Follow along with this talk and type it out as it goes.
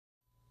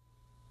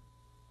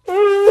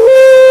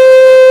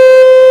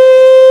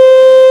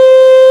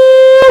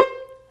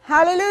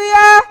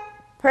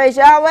Praise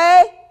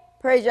Yahweh.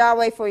 Praise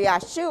Yahweh for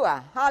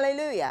Yeshua.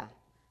 Hallelujah.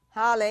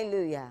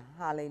 Hallelujah.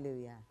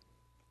 Hallelujah.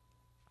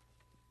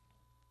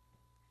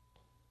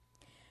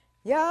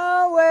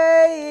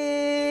 Yahweh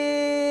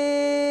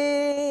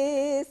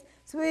is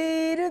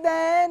sweeter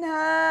than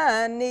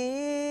honey.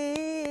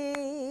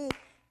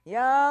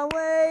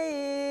 Yahweh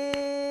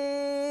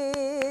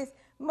is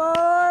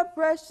more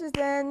precious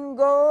than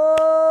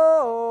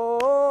gold.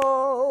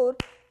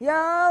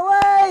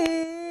 Yahweh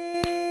is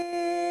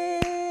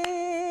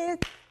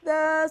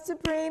the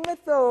supreme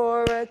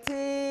authority.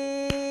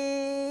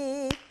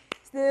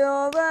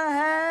 Still the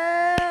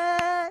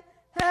hand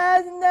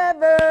has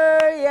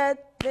never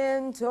yet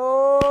been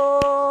told.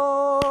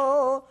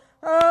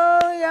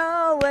 Oh,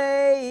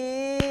 Yahweh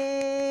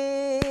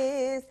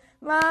is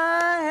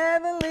my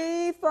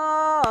heavenly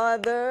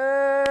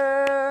Father.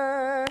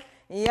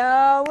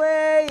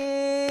 Yahweh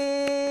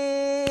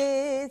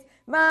is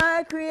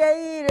my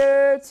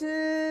creator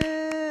too.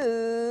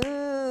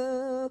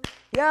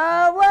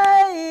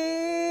 Yahweh is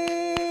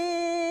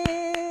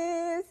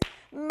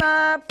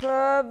my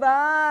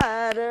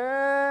provider.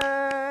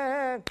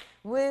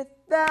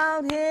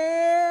 Without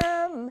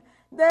him,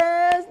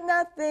 there's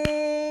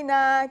nothing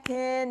I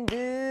can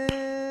do.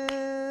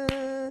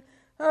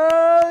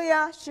 Oh,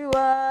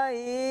 Yeshua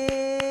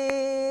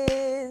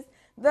is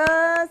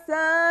the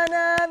Son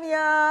of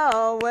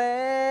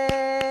Yahweh.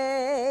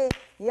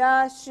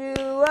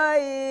 Yeshua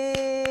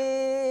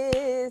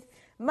is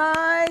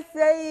my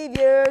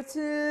Savior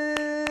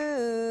too.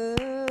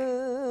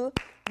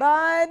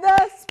 By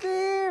the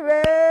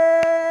Spirit,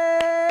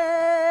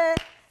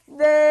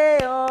 they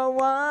are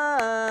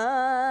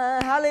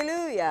one.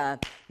 Hallelujah.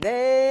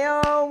 They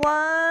are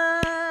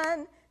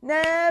one,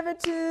 never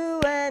two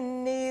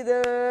and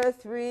neither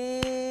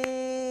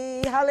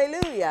three.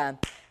 Hallelujah.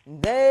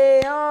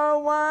 They are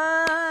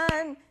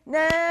one,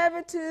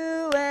 never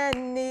two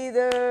and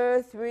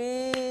neither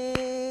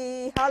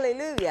three.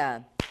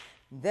 Hallelujah.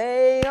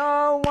 They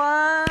are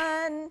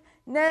one,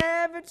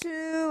 never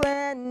two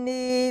and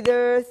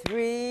neither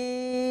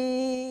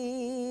three.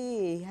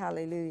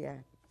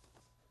 Hallelujah.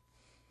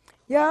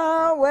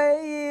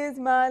 Yahweh is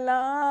my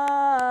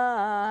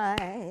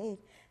light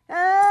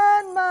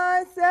and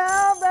my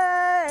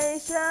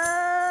salvation.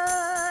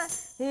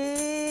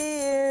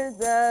 He is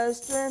the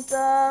strength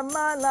of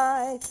my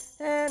life,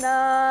 and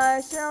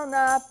I shall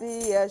not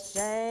be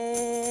ashamed.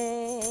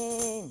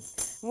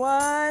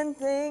 One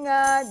thing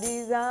I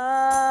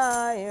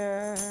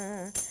desire,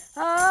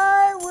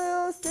 I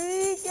will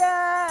seek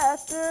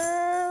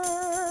after,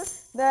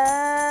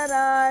 that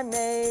I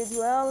may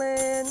dwell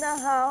in the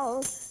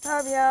house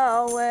of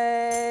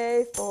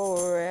Yahweh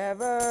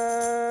forever,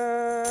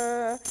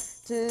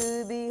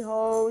 to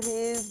behold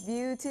his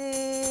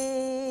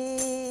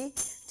beauty,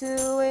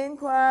 to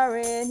inquire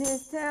in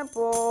his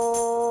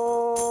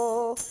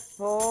temple.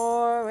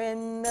 For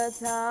in the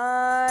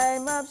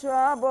time of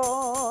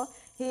trouble,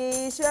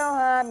 he shall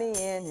hide me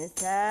in his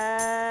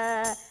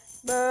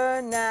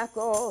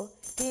tabernacle.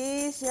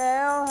 He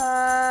shall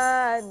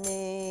hide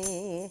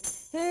me.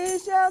 He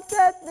shall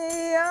set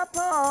me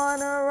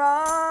upon a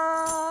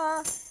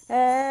rock,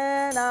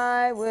 and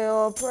I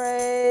will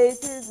praise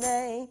his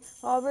name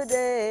all the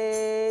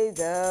days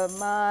of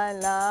my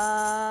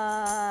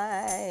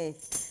life.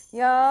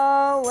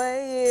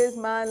 Yahweh is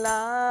my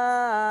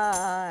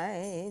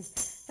life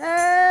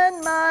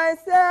and my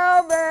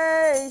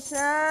salvation.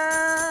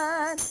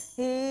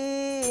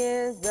 He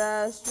is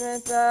the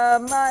strength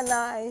of my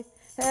life,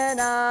 and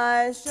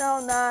I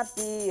shall not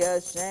be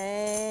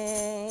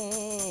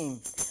ashamed.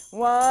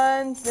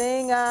 One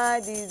thing I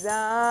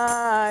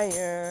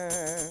desire,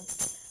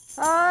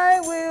 I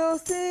will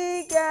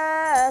seek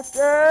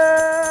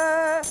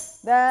after,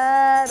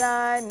 that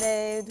I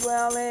may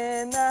dwell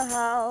in the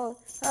house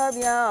of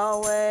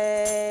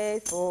Yahweh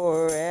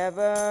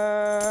forever,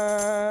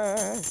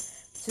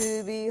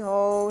 to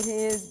behold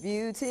his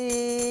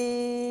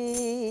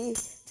beauty,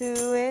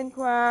 to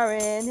inquire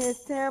in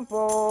his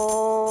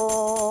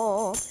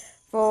temple.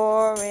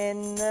 For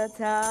in the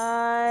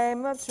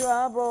time of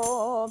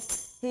trouble,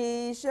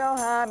 he shall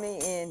hide me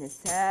in his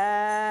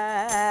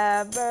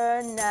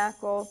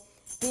tabernacle.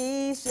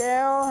 He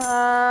shall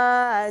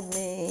hide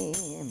me.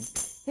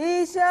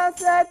 He shall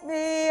set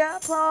me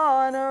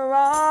upon a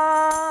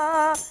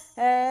rock,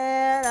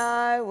 and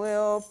I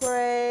will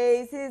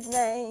praise his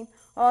name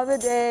all the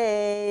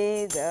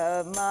days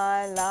of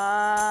my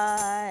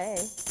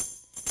life.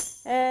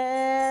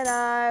 And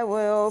I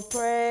will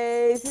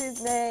praise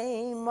his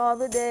name all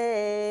the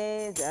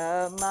days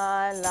of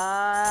my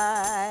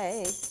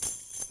life.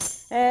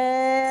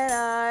 And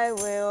I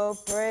will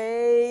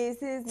praise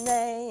his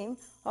name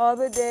all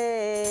the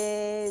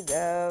days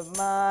of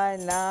my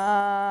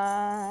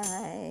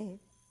life.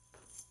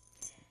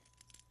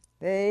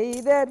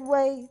 They that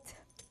wait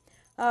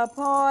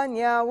upon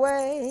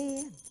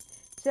Yahweh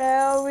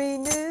shall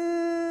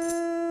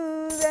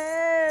renew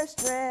their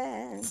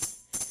strength.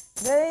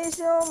 They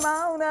shall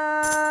mount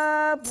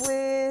up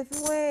with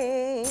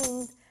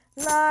wings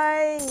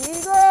like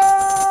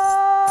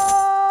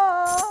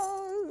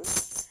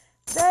eagles.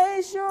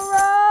 They shall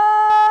run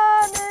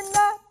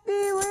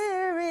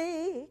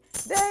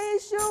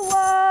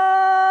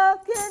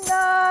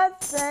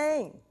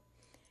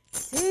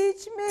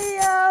Teach me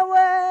your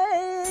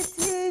way,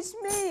 teach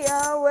me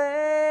your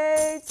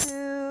way to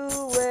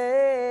wait.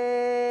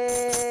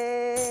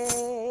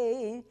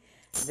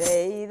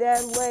 They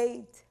that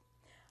wait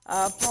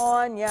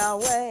upon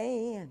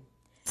Yahweh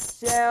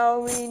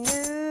shall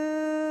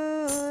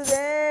renew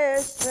their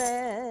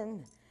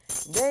strength.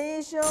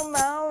 They shall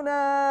mount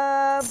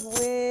up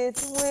with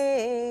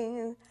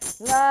wings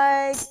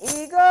like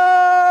eagles.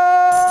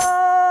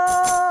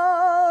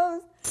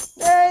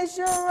 They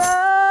shall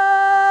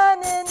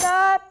run and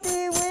not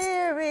be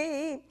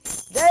weary.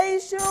 They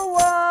shall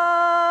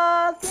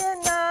walk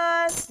and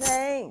not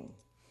faint.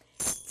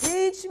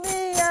 Teach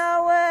me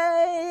your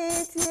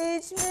way,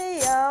 teach me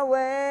your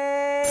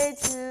way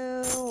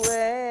to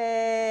wait.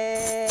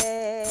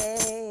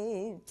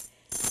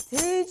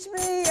 Teach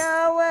me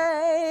your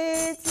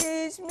way,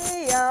 teach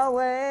me your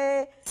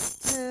way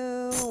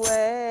to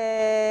wait.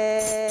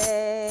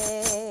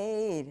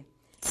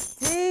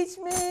 Teach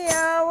me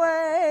your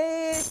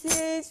way,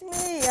 teach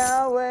me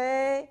your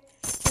way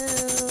to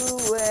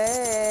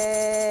wait.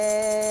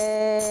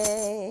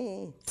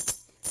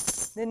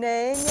 The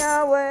name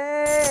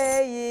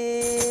Yahweh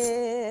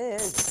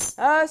is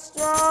a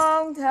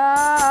strong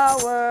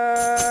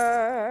tower.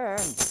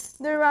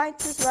 The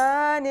righteous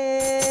run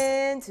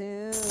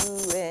into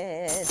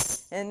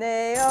it, and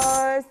they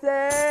are saved.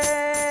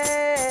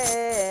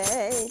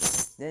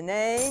 The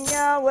name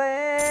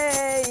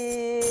Yahweh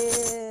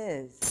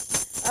is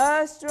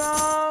a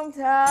strong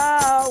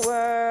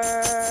tower.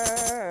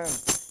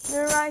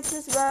 The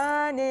righteous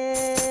run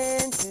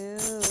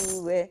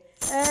into it,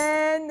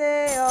 and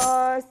they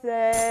are saved.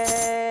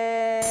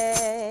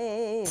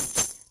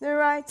 The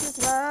righteous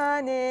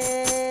run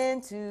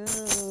into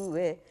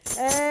it,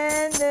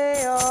 and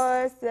they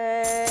are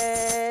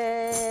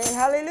saved.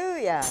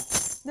 Hallelujah.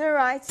 The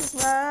righteous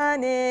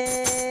run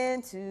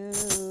into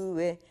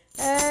it,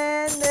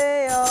 and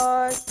they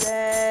are saved.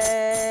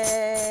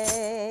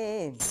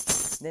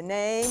 The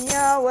name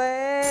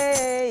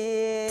Yahweh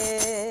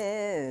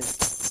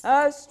is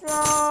a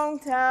strong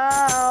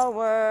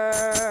tower.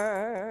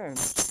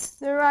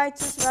 The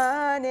righteous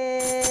run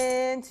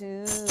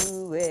into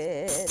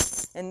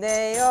it, and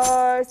they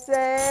are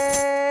saved.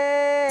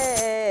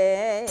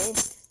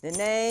 The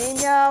name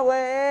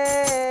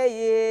Yahweh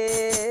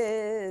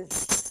is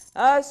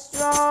a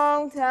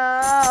strong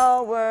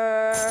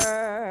tower.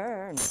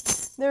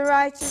 The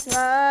righteous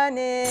run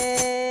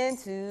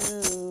into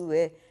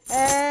it,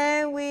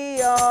 and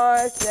we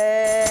are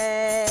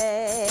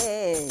saved.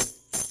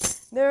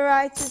 The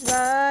righteous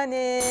run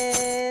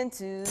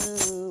into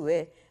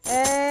it,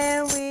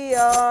 and we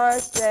are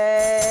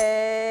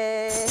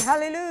saved.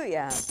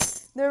 Hallelujah.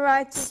 The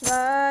righteous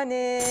run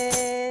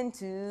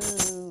into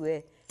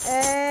it,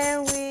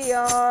 and we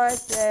are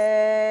saved.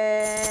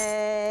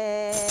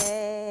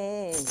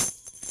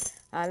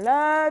 I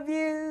love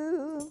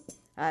you,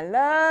 I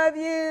love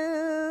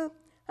you,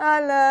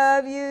 I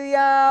love you,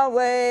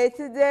 Yahweh,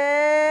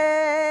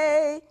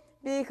 today,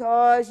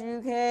 because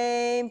you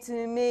came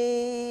to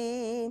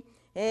me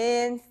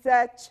in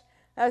such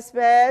a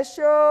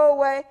special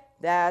way.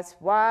 That's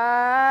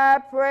why I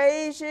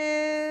praise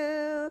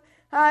you.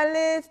 I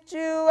lift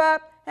you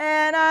up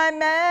and I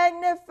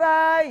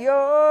magnify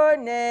your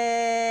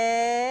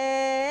name.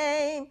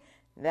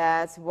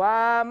 That's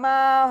why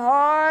my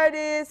heart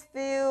is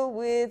filled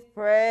with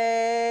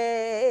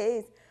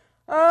praise.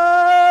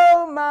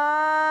 Oh,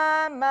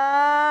 my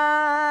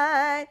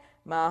mind,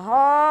 my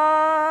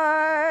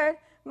heart,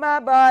 my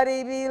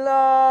body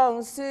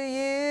belongs to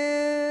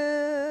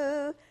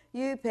you.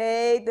 You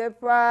paid the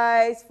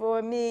price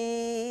for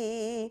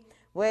me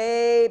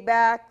way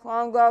back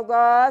on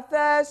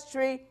Golgotha's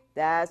tree.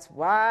 That's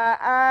why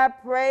I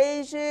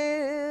praise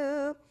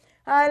you.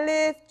 I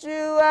lift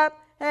you up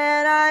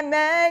and I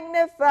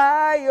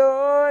magnify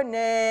your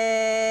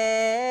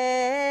name.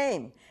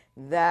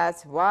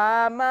 That's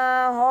why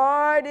my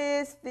heart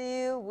is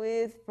filled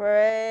with praise.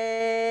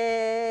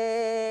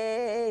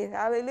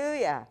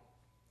 Hallelujah.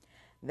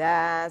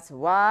 That's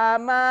why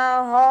my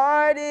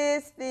heart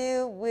is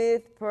filled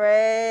with praise.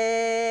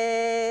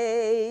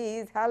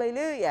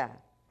 Hallelujah.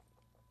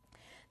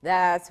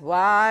 That's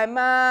why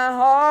my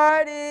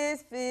heart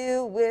is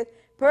filled with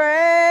praise.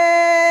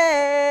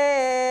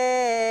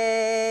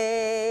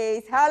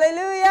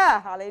 Hallelujah,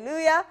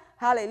 hallelujah,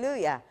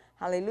 hallelujah,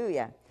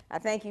 hallelujah. I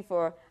thank you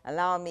for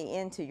allowing me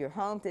into your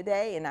home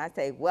today, and I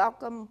say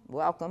welcome,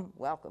 welcome,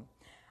 welcome.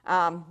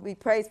 We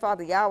praise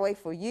Father Yahweh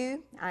for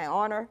you. I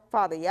honor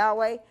Father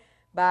Yahweh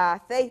by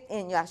faith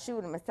in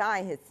Yahshua the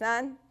Messiah, his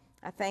son.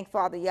 I thank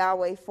Father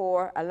Yahweh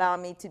for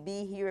allowing me to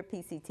be here at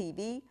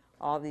PCTV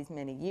all these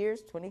many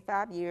years,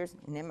 25 years,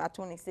 and in my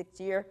 26th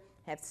year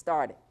have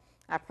started.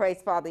 I praise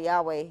Father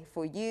Yahweh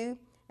for you,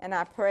 and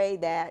I pray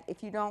that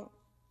if you don't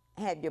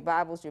have your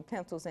Bibles, your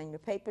pencils, and your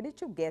paper, that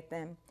you'll get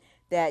them,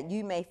 that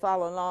you may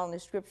follow along the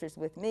scriptures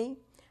with me.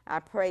 I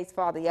praise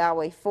Father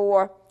Yahweh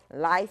for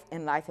life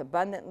and life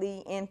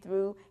abundantly in,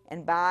 through,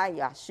 and by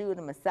Yahshua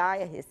the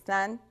Messiah, his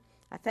son.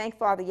 I thank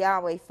Father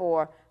Yahweh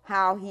for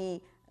how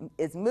he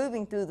is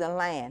moving through the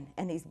land,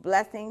 and he's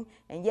blessing,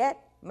 and yet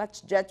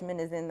much judgment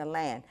is in the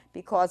land,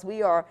 because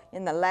we are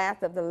in the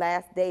last of the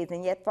last days.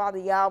 And yet Father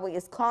Yahweh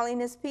is calling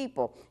his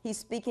people. He's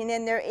speaking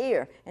in their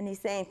ear, and he's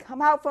saying,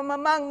 come out from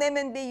among them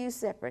and be you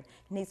separate.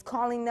 And he's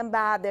calling them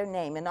by their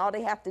name, and all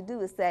they have to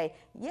do is say,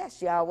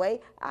 yes, Yahweh,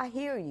 I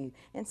hear you.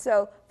 And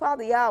so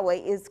Father Yahweh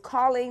is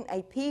calling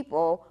a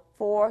people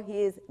for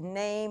his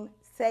name's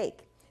sake.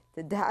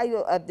 The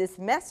title of this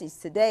message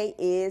today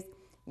is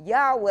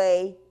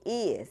Yahweh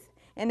is.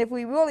 And if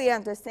we really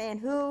understand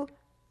who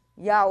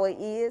Yahweh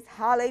is,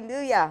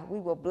 hallelujah, we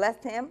will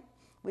bless him,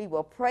 we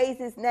will praise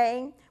his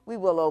name, we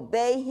will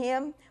obey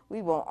him,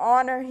 we will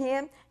honor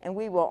him, and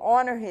we will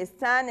honor his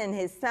son, and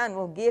his son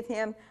will give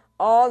him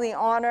all the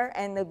honor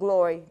and the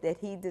glory that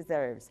he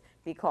deserves,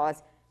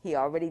 because he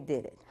already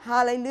did it.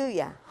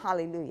 Hallelujah,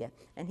 hallelujah.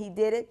 And he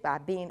did it by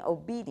being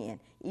obedient,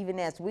 even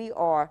as we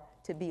are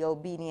to be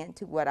obedient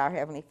to what our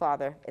Heavenly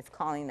Father is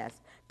calling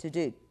us to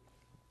do.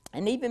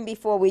 And even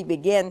before we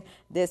begin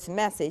this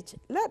message,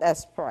 let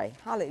us pray.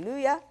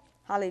 Hallelujah,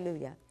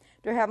 hallelujah.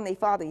 Dear Heavenly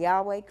Father,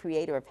 Yahweh,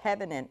 creator of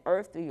heaven and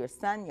earth, through your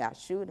Son,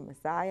 Yahshua the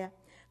Messiah.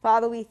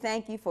 Father, we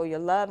thank you for your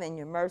love and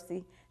your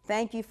mercy.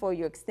 Thank you for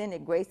your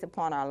extended grace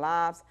upon our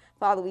lives.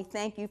 Father, we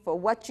thank you for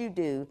what you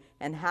do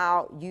and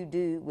how you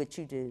do what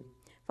you do.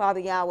 Father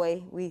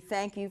Yahweh, we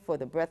thank you for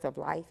the breath of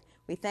life.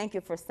 We thank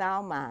you for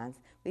sound minds.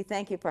 We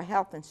thank you for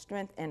health and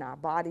strength in our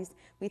bodies.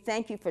 We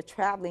thank you for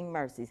traveling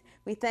mercies.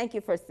 We thank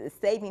you for the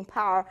saving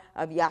power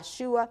of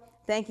Yahshua,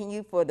 thanking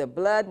you for the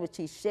blood which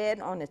he shed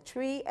on the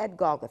tree at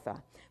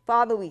Golgotha.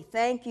 Father, we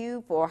thank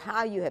you for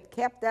how you have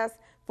kept us,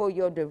 for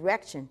your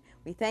direction.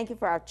 We thank you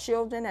for our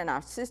children and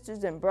our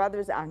sisters and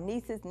brothers, our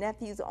nieces,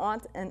 nephews,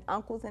 aunts, and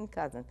uncles and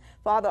cousins.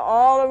 Father,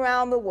 all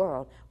around the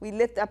world, we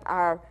lift up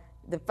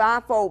the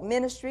fivefold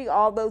ministry,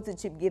 all those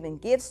that you've given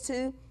gifts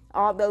to,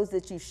 all those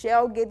that you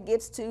shall give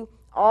gifts to,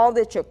 all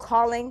that you're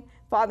calling,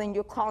 Father, and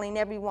you're calling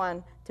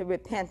everyone to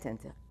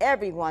repentance,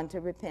 everyone to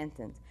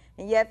repentance.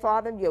 And yet,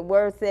 Father, your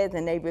word says,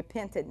 and they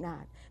repented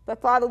not.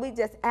 But, Father, we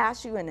just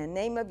ask you in the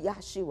name of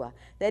Yahshua,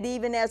 that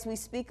even as we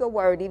speak a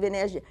word, even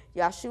as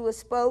Yahshua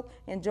spoke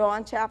in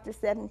John chapter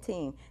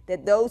 17,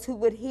 that those who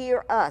would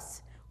hear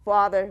us,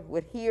 Father,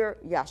 would hear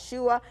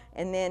Yahshua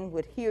and then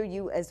would hear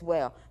you as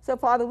well. So,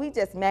 Father, we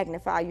just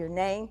magnify your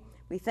name.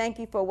 We thank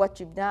you for what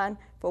you've done,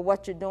 for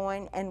what you're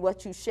doing, and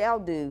what you shall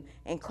do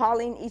in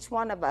calling each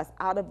one of us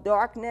out of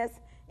darkness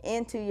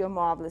into your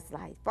marvelous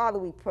light. Father,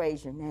 we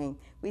praise your name.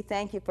 We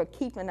thank you for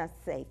keeping us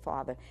safe,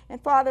 Father.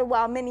 And, Father,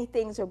 while many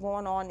things are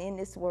going on in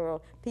this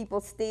world, people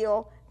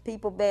steal,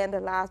 people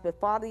vandalize, but,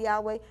 Father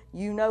Yahweh,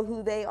 you know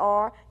who they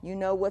are. You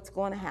know what's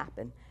going to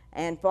happen.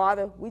 And,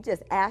 Father, we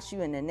just ask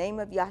you in the name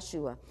of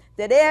Yahshua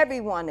that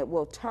everyone that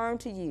will turn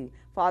to you,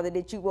 Father,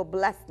 that you will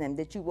bless them,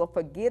 that you will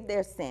forgive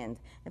their sins.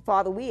 And,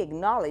 Father, we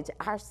acknowledge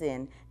our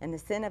sin and the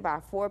sin of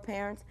our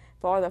foreparents.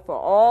 Father, for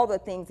all the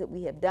things that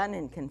we have done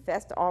and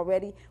confessed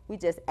already, we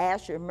just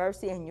ask your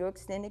mercy and your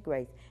extended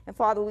grace. And,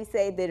 Father, we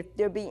say that if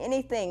there be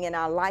anything in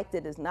our life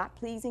that is not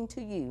pleasing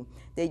to you,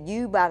 that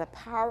you, by the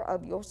power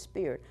of your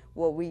Spirit,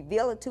 will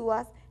reveal it to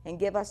us and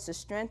give us the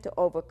strength to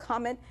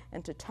overcome it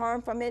and to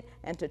turn from it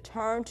and to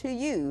turn to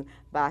you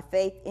by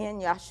faith in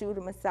Yahshua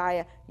the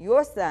Messiah,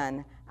 your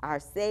Son, our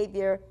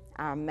Savior,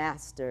 our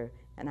Master,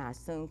 and our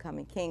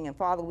soon-coming King. And,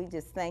 Father, we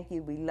just thank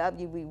you, we love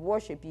you, we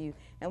worship you,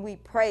 and we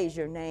praise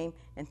your name,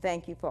 and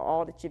thank you for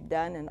all that you've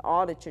done and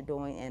all that you're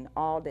doing and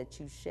all that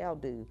you shall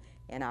do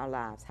in our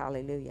lives.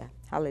 Hallelujah.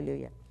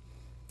 Hallelujah.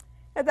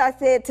 As I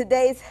said,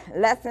 today's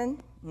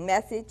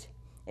message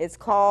is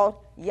called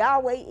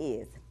Yahweh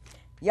is.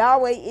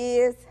 Yahweh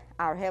is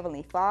our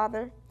Heavenly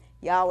Father.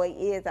 Yahweh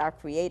is our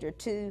Creator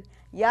too.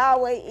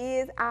 Yahweh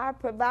is our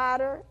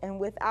provider, and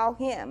without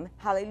him,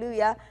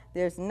 hallelujah,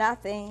 there's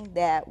nothing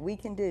that we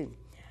can do.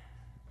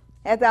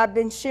 As I've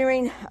been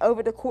sharing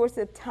over the course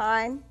of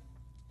time,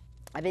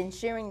 I've been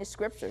sharing the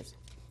scriptures,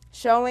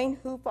 showing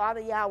who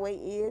Father Yahweh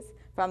is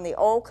from the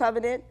old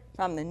covenant,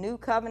 from the new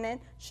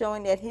covenant,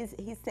 showing that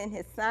he sent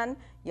his son,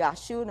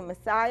 Yahshua the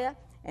Messiah,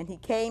 and he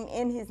came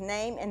in his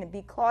name, and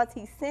because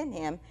he sent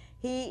him,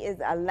 he is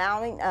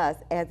allowing us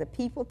as a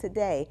people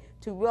today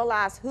to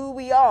realize who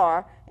we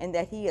are and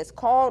that he has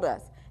called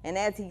us. And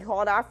as he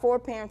called our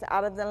foreparents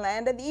out of the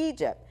land of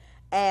Egypt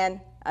and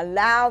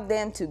allowed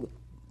them to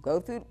go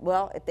through,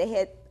 well, if they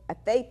had a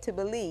faith to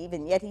believe,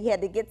 and yet he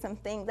had to get some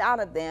things out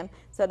of them,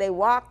 so they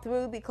walked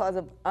through because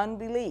of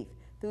unbelief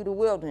through the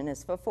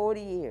wilderness for 40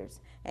 years.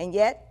 And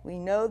yet we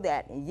know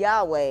that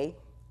Yahweh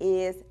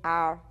is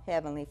our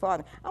Heavenly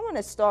Father. I want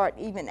to start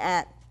even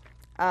at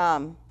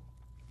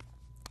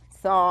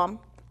Psalm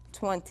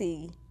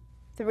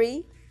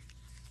 23.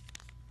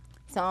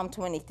 Psalm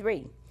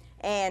 23.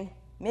 And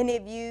many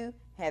of you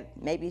have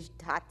maybe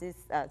taught this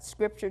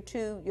scripture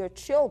to your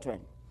children.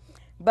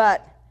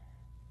 But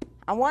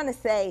I want to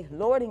say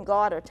Lord and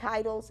God are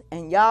titles,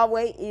 and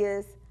Yahweh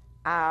is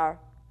the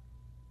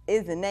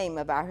name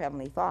of our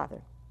Heavenly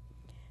Father.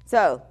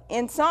 So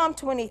in Psalm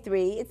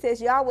 23, it says,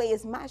 Yahweh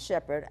is my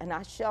shepherd, and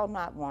I shall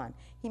not want.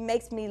 He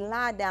makes me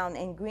lie down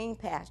in green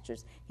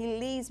pastures. He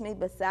leads me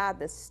beside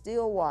the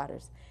still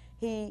waters.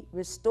 He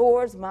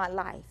restores my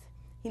life.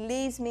 He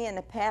leads me in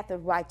the path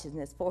of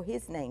righteousness for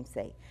his name's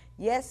sake.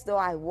 Yes, though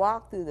I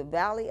walk through the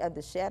valley of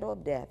the shadow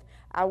of death,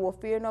 I will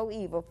fear no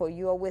evil, for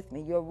you are with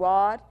me. Your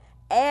rod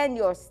and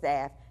your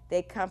staff,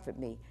 they comfort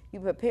me. You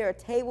prepare a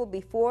table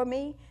before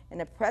me in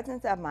the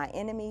presence of my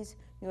enemies.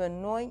 You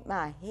anoint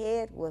my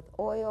head with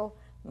oil.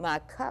 My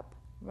cup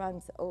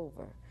runs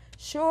over.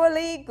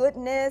 Surely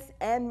goodness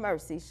and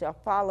mercy shall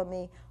follow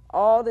me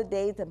all the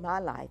days of my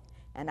life,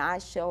 and I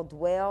shall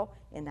dwell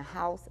in the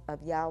house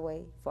of Yahweh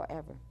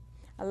forever.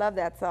 I love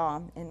that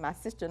song, and my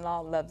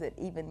sister-in-law loves it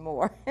even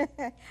more,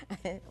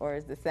 or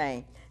is the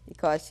same,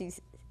 because she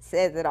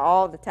says it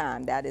all the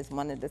time. That is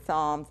one of the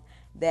psalms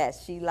that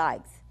she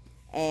likes.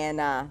 And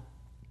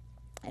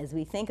as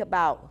we think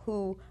about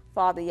who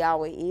Father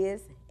Yahweh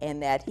is,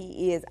 and that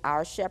he is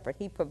our shepherd,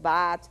 he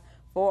provides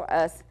for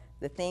us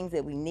the things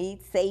that we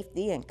need: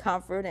 safety and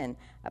comfort and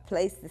a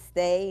place to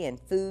stay and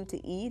food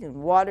to eat and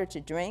water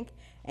to drink.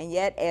 And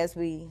yet, as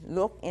we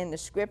look in the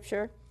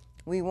scripture,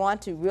 we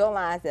want to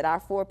realize that our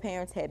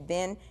foreparents had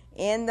been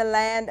in the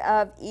land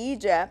of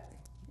Egypt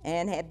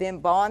and had been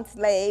bond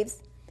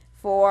slaves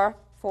for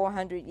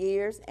 400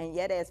 years. And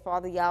yet, as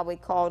Father Yahweh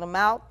called them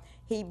out,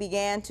 he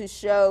began to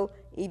show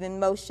even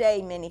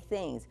Moshe many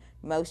things.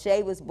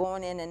 Moshe was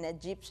born in an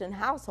Egyptian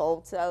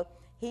household, so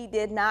he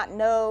did not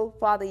know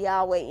Father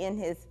Yahweh in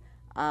his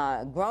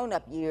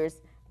grown-up years,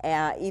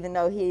 even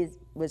though he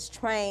was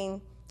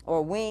trained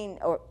or weaned,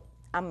 or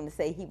I'm going to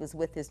say he was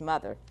with his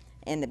mother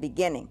in the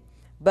beginning.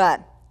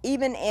 But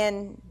even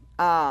in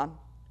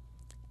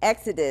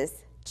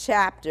Exodus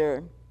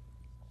chapter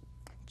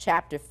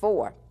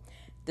 4,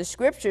 the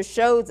scripture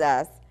shows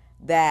us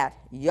that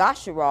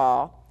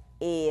Yasharal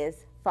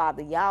is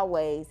Father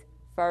Yahweh's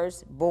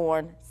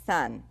firstborn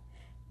son.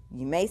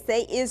 You may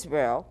say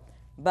Israel,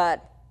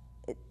 but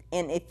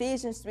in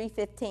Ephesians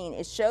 3:15,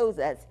 it shows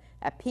us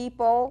a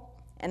people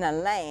and a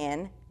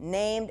land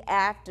named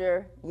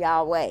after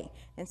Yahweh.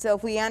 And so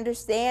if we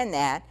understand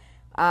that,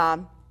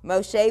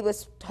 Moshe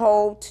was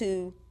told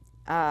to,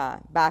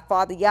 by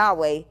Father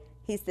Yahweh,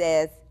 he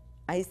says,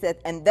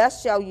 and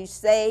thus shall you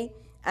say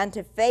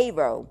unto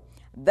Pharaoh,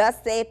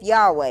 thus saith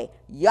Yahweh,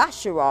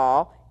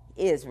 Yasharal,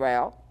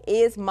 Israel,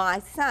 is my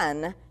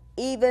son,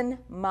 even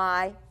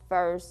my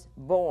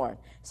firstborn.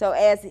 So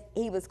as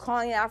he was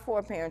calling our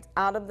foreparents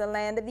out of the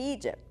land of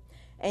Egypt,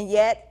 and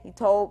yet he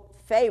told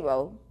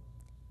Pharaoh,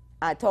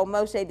 told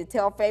Moshe to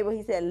tell Pharaoh,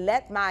 he said,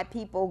 let my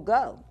people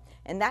go.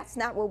 And that's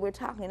not what we're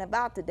talking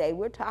about today.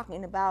 We're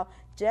talking about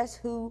just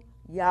who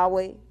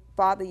Yahweh,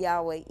 Father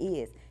Yahweh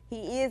is.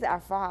 He is our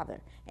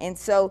Father. And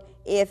so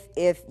if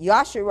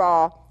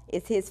Yasharal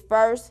is his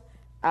first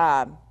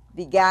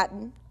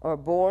begotten or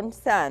born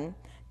son,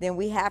 then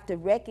we have to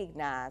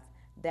recognize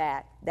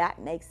that that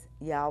makes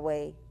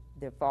Yahweh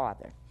the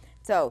Father.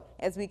 So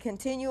as we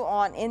continue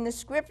on in the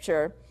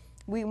scripture,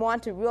 we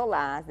want to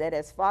realize that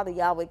as Father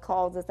Yahweh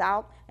calls us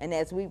out, and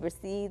as we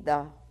receive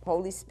the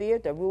Holy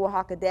Spirit, the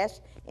Ruach HaKodesh,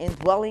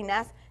 indwelling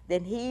us,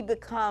 then he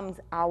becomes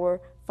our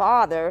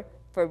Father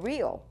for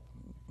real.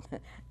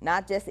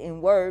 Not just in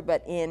word,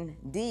 but in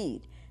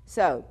deed.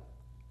 So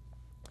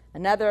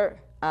another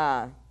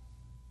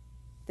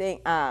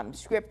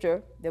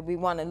scripture that we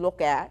want to look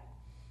at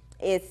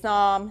is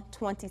Psalm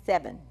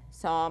 27.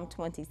 Psalm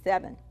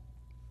 27.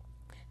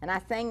 And I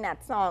sang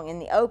that song in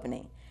the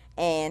opening.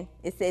 And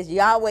it says,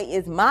 Yahweh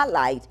is my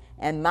light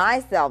and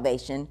my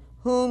salvation.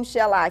 Whom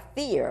shall I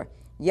fear?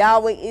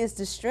 Yahweh is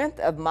the strength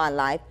of my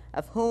life.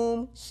 Of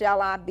whom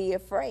shall I be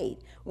afraid?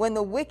 When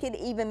the wicked,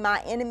 even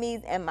my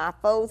enemies and my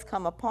foes,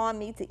 come upon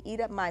me to eat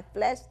up my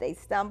flesh, they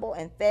stumble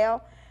and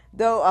fail.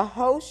 Though a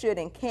host should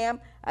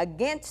encamp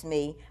against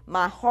me,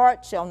 my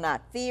heart shall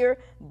not fear.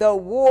 Though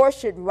war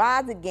should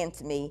rise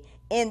against me,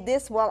 in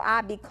this will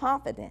I be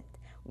confident.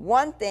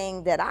 One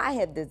thing that I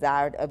have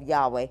desired of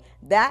Yahweh,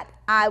 that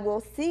I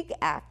will seek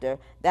after,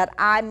 that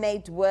I may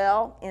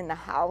dwell in the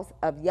house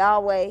of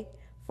Yahweh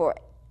for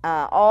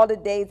all the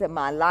days of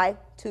my life,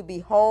 to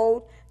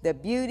behold the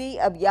beauty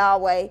of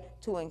Yahweh,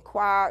 to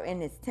inquire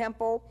in his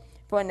temple.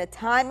 For in the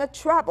time of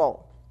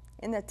trouble,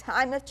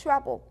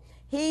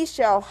 he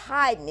shall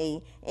hide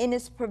me in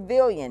his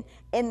pavilion.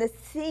 In the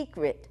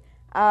secret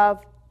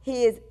of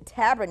his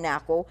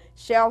tabernacle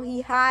shall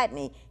he hide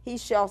me. He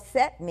shall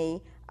set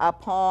me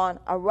upon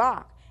a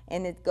rock.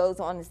 And it goes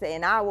on to say,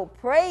 and I will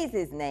praise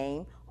his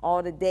name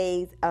all the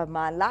days of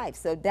my life.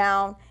 So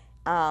down,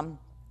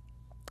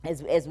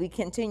 as we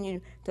continue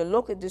to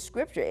look at the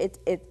scripture, it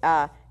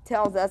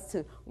tells us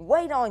to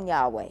wait on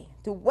Yahweh,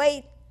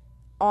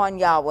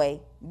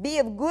 be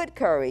of good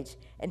courage,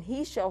 and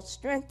he shall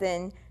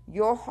strengthen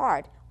your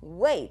heart.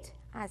 Wait,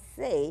 I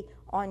say,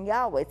 on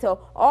Yahweh.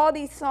 So all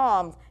these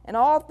Psalms and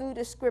all through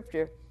the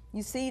scripture,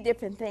 you see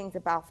different things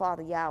about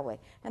Father Yahweh.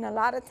 And a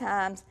lot of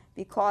times,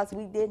 because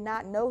we did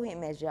not know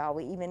him as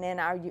Yahweh, even in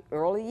our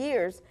early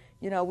years,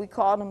 we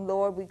called him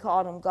Lord, we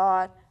called him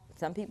God.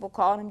 Some people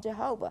called him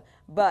Jehovah.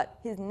 But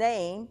his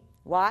name,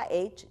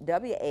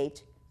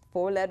 YHWH,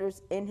 4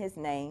 letters in his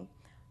name,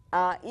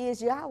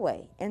 is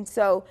Yahweh. And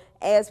so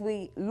as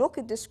we look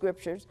at the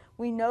scriptures,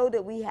 we know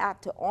that we have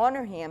to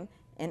honor him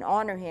and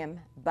honor him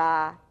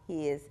by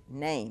his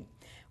name.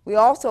 We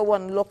also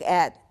want to look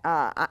at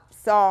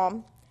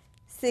Psalm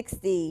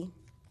 16,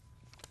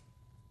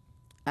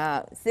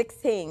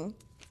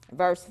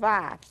 verse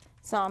 5.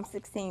 Psalm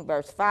 16,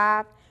 verse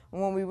 5.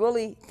 And when we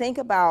really think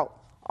about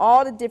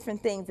all the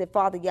different things that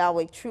Father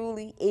Yahweh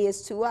truly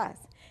is to us,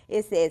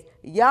 it says,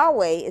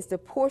 Yahweh is the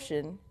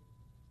portion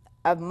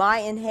of my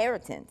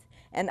inheritance,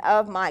 and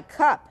of my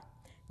cup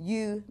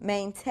you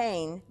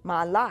maintain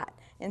my lot.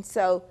 And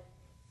so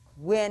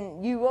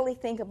when you really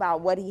think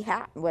about what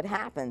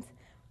happens,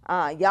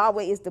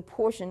 Yahweh is the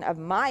portion of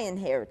my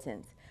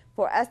inheritance.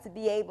 For us to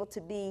be able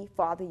to be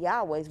Father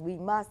Yahweh's, we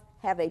must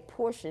have a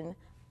portion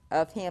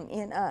of him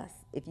in us,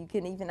 if you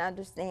can even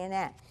understand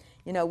that.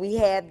 You know, we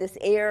have this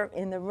air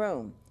in the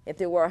room. If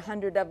there were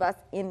 100 of us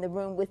in the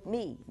room with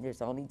me,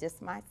 there's only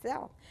just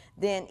myself,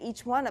 then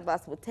each one of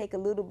us would take a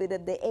little bit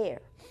of the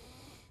air.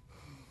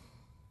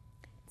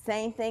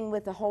 Same thing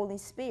with the Holy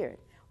Spirit.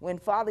 When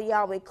Father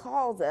Yahweh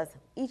calls us,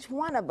 each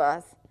one of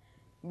us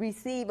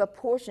receive a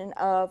portion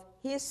of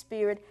his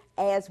Spirit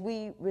as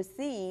we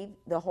receive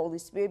the Holy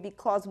Spirit,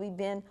 because we've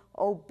been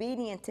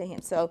obedient to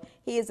him. So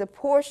he is a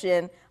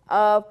portion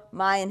of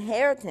my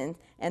inheritance,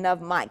 and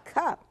of my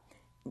cup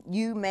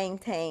you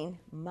maintain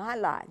my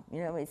lot.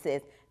 You know, it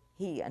says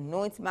he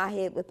anoints my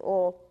head with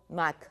oil,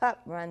 my cup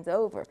runs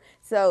over.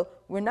 So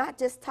we're not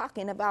just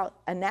talking about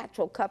a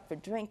natural cup for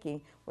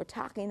drinking. We're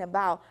talking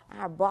about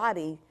our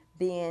body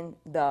being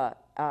the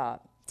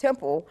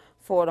temple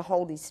for the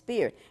Holy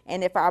Spirit.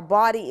 And if our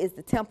body is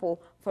the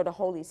temple for the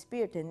Holy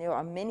Spirit, then there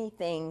are many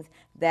things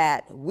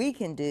that we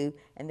can do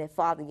and that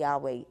Father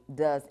Yahweh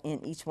does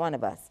in each one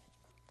of us.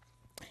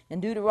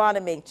 In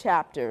Deuteronomy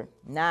chapter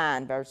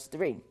 9, verse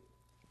 3.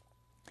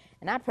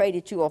 And I pray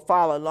that you will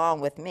follow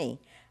along with me,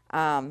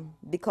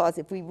 because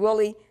if we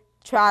really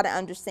try to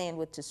understand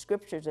what the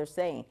scriptures are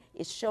saying,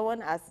 it's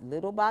showing us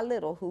little by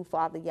little who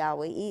Father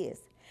Yahweh is.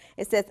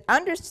 It says,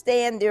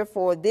 understand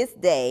therefore this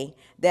day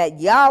that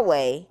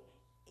Yahweh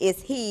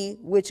is he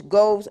which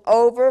goes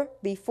over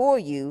before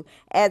you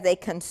as a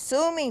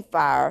consuming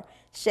fire.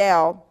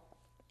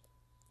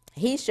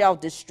 He shall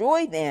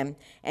destroy them,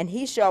 and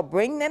he shall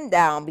bring them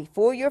down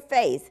before your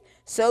face.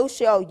 So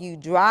shall you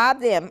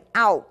drive them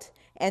out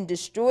and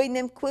destroy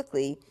them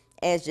quickly,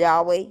 as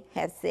Yahweh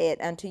hath said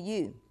unto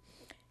you.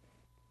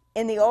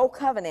 In the old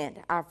covenant,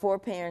 our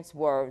foreparents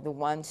were the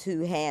ones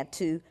who had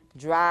to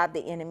drive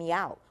the enemy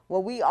out.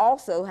 Well, we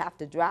also have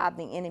to drive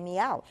the enemy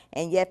out.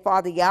 And yet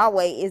Father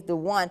Yahweh is the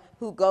one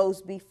who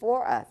goes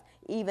before us,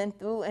 even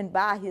through and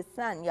by his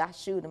son,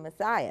 Yahshua the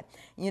Messiah.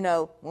 You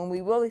know, when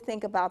we really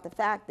think about the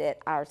fact that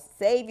our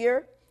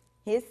Savior,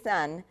 his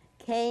son,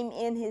 came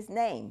in his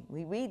name.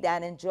 We read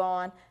that in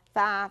John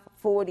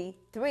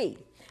 5:43.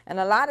 And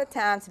a lot of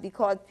times,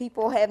 because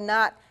people have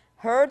not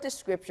heard the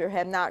scripture,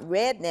 have not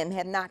read them,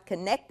 have not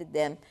connected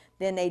them,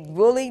 then they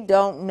really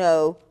don't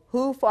know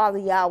who Father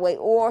Yahweh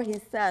or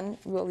his son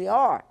really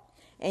are.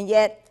 And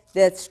yet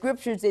the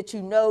scriptures that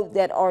you know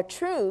that are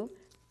true,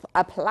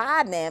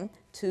 apply them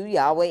to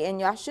Yahweh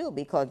and Yahshua,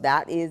 because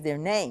that is their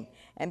name.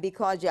 And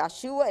because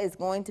Yahshua is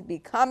going to be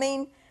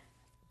coming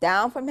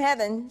down from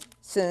heaven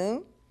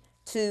soon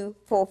to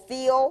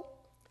fulfill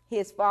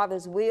his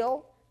Father's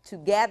will, to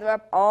gather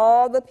up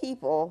all the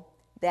people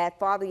that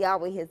Father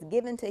Yahweh has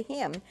given to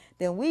him,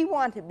 then we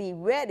want to be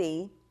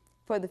ready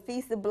for the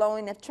feast of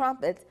blowing of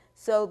trumpets,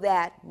 so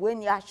that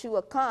when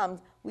Yahshua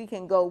comes, we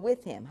can go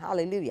with him,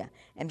 hallelujah,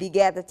 and be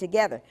gathered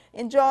together.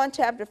 In John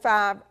chapter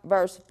 5,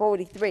 verse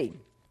 43,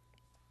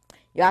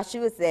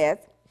 Yahshua says,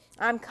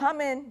 I'm come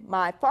in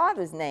my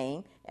Father's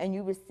name, and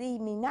you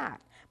receive me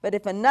not. But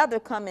if another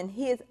come in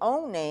his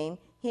own name,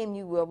 him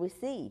you will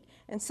receive.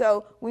 And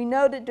so we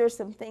know that there's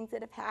some things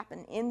that have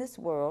happened in this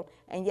world,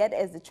 and yet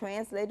as the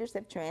translators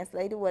have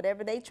translated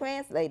whatever they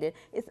translated,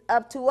 it's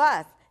up to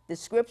us. The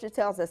scripture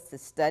tells us to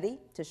study,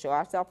 to show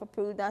ourselves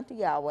approved unto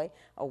Yahweh,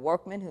 a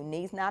workman who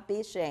needs not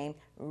be ashamed,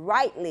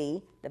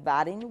 rightly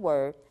dividing the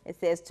word. It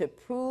says to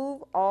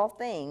prove all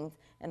things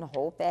and to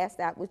hold fast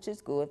that which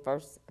is good,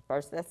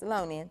 First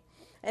Thessalonians.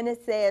 And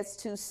it says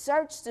to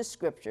search the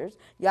scriptures.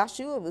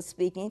 Yahshua was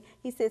speaking.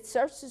 He said,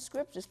 search the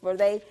scriptures, for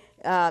they,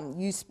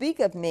 you speak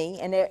of me,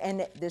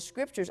 and the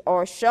scriptures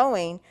are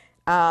showing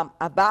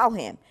about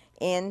him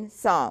in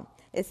Psalm.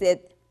 It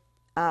said,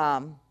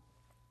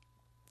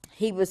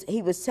 he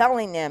was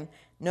telling them,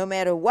 no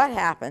matter what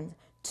happens,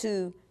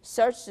 to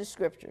search the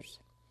scriptures,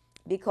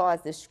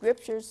 because the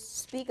scriptures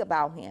speak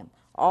about him,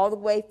 all the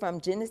way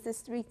from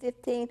Genesis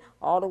 3:15,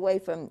 all the way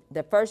from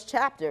the first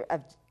chapter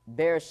of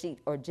Bereshit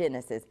or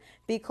Genesis,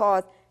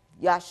 because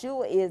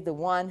Yahshua is the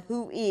one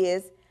who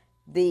is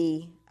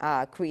the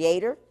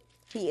creator.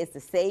 He is the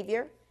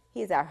Savior.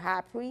 He is our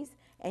high priest,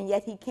 and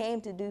yet he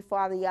came to do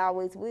Father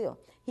Yahweh's will.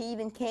 He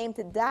even came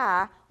to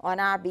die on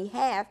our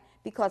behalf,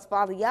 because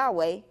Father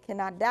Yahweh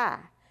cannot die,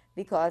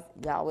 because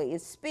Yahweh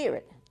is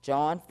spirit.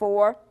 John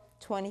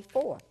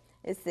 4:24.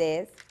 It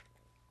says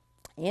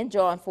in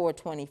John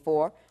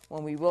 4:24,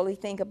 when we really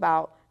think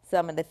about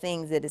some of the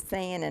things that it's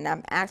saying, and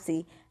I'm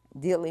actually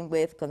dealing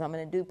with, because I'm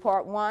going to do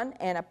part 1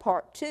 and a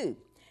part 2.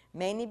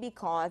 mainly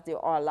because there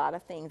are a lot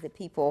of things that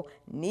people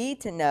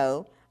need to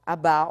know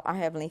about our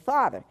Heavenly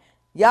Father.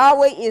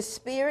 Yahweh is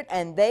spirit,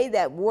 and they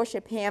that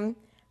worship him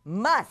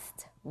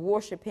must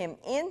worship him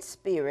in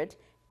spirit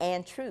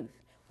and truth.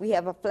 We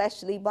have a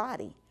fleshly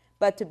body,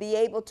 but to be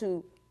able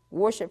to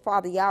worship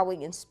Father Yahweh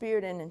in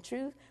spirit and in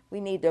truth, we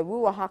need the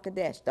Ruach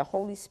HaKodesh, the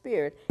Holy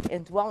Spirit,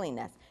 indwelling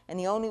us. And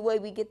the only way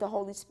we get the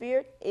Holy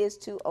Spirit is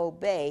to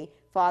obey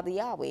Father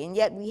Yahweh. And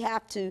yet we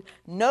have to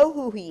know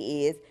who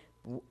he is,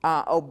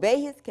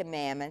 obey his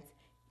commandments,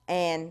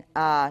 and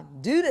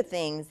do the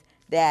things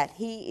that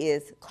he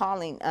is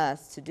calling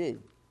us to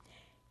do.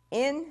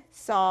 In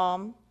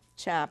Psalm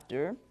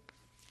chapter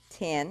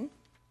 10,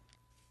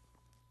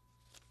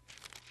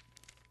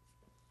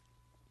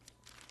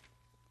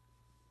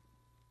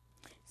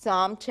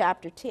 Psalm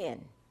chapter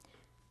 10.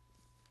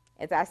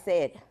 As I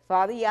said,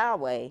 Father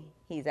Yahweh,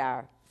 he's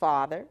our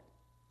Father.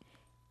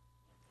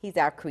 He's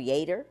our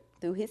Creator.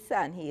 Through his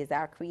Son, he is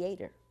our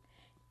Creator.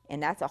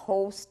 And that's a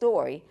whole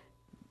story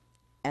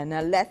and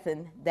a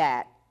lesson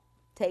that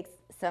takes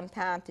some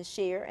time to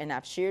share, and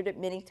I've shared it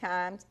many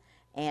times,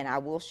 and I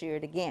will share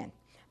it again.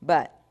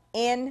 But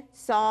in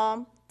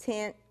Psalm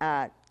 10,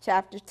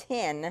 chapter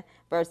 10,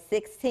 verse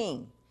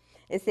 16,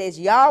 it says,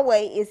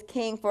 Yahweh is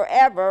king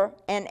forever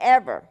and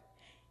ever.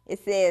 It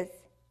says,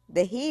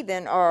 the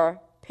heathen are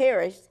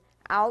perished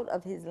out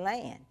of his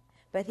land,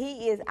 but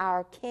he is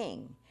our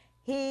king.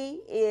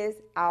 He is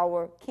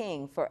our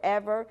king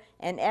forever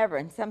and ever.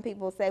 And some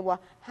people say,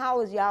 well,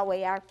 how is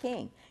Yahweh our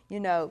king? You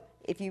know,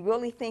 if you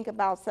really think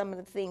about some of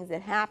the things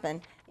that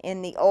happened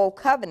in the Old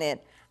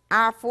Covenant,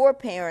 our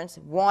foreparents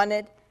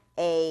wanted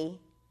a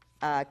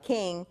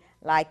king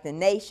like the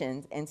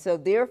nations. And so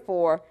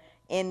therefore,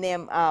 in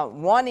them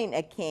wanting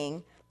a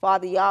king,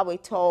 Father Yahweh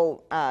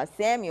told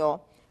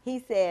Samuel,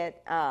 he said,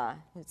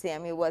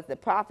 Samuel was the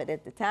prophet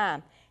at the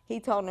time, he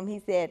told him, he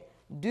said,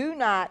 do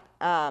not,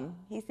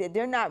 he said,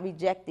 they're not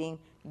rejecting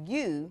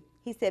you.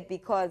 He said,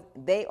 because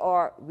they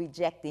are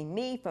rejecting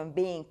me from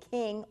being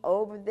king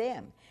over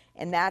them.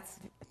 And that's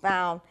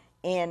found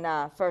in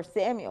 1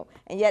 Samuel.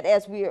 And yet,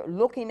 as we are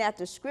looking at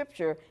the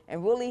scripture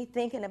and really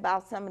thinking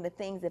about some of the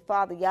things that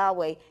Father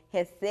Yahweh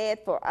has said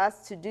for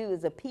us to do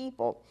as a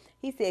people,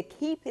 he said,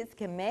 keep his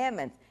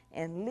commandments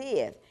and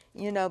live.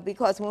 You know,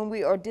 because when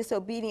we are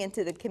disobedient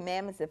to the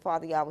commandments that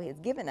Father Yahweh has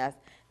given us,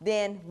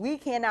 then we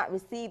cannot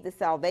receive the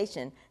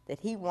salvation that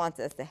he wants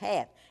us to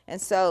have. And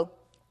so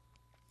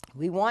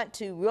we want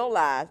to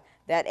realize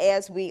that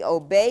as we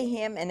obey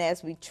him and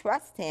as we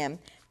trust him,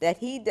 that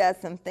he does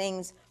some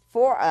things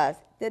for us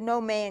that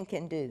no man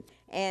can do.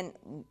 And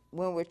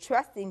when we're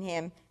trusting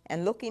him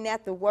and looking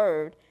at the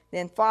word,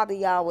 then Father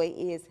Yahweh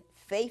is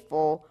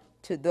faithful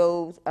to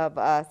those of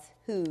us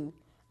who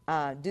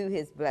do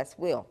his blessed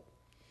will.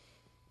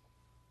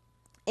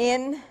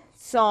 In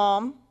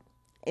Psalm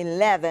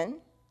 11,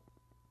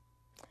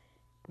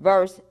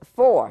 verse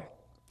 4,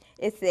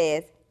 it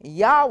says,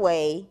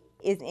 Yahweh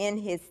is in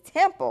his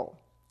temple.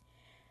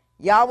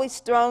 Yahweh's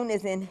throne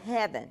is in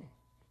heaven.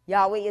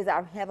 Yahweh is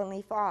our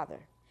heavenly Father.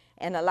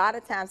 And a lot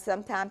of times,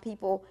 sometimes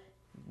people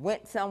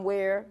went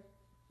somewhere,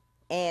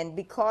 and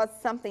because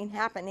something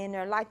happened in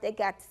their life, they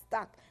got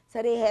stuck.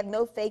 So they have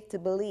no faith to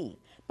believe.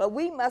 But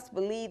we must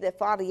believe that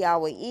Father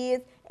Yahweh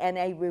is, and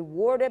a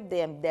reward of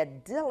them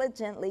that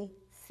diligently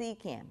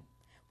seek him.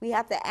 We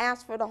have to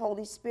ask for the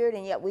Holy Spirit,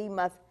 and yet we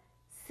must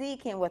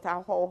seek him with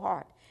our whole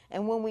heart.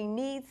 And when we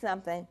need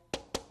something,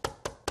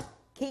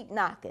 keep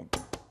knocking.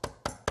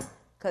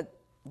 Because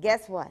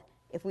guess what?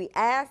 If we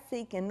ask,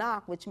 seek, and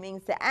knock, which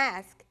means to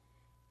ask,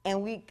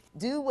 and we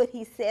do what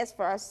he says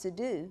for us to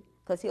do,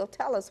 because he'll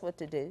tell us what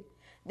to do,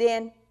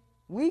 then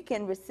we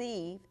can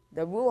receive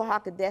the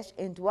Ruach HaKodesh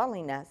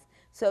indwelling us,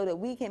 so that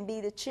we can be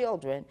the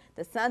children,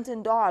 the sons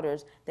and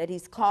daughters that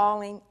he's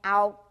calling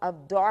out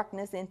of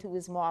darkness into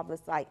his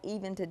marvelous light,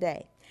 even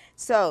today.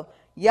 So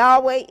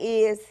Yahweh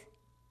is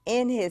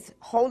in his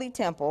holy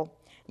temple.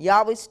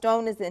 Yahweh's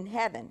throne is in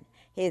heaven.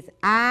 His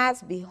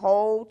eyes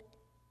behold,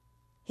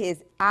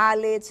 his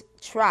eyelids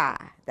try,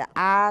 the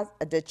eyes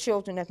of the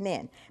children of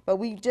men. But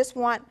we just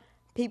want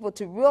people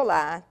to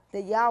realize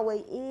that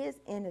Yahweh is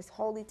in his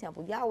holy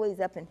temple. Yahweh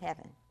is up in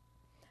heaven.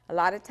 A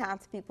lot of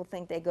times people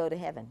think they go to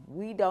heaven.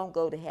 We don't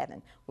go to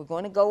heaven. We're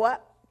going to go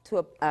up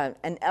to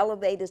an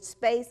elevated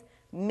space,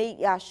 meet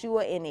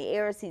Yahshua in the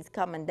air as he's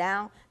coming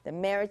down. The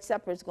marriage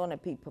supper is going to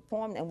be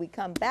performed, and we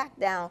come back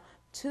down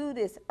to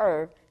this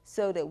earth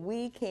so that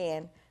we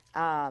can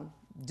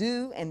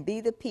do and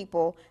be the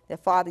people that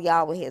Father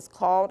Yahweh has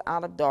called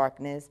out of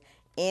darkness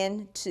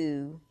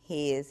into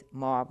his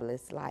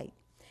marvelous light.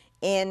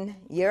 In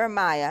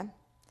Jeremiah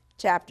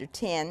chapter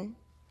 10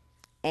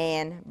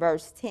 and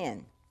verse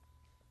 10,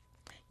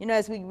 you know,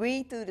 as we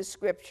read through the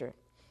scripture,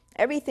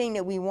 everything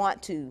that we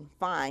want to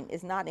find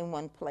is not in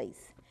one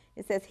place.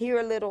 It says here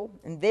a little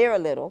and there a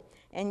little,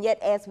 and yet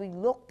as we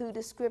look through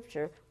the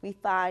scripture, we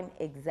find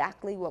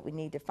exactly what we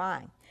need to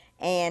find.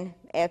 And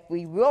if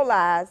we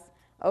realize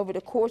over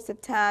the course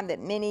of time that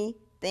many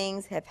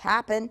things have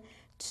happened,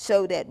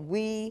 so that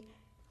we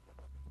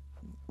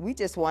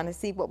just want to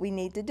see what we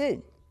need to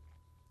do.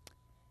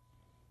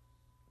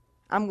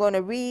 I'm going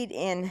to read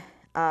in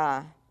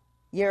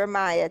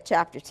Jeremiah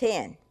chapter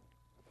 10.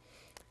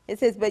 It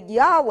says, but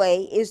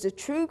Yahweh is the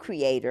true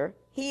creator.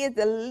 He is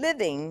the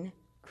living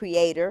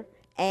creator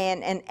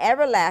and an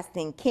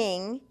everlasting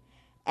king.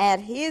 At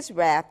his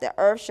wrath the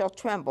earth shall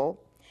tremble,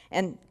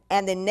 and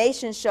the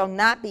nations shall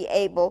not be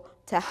able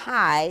to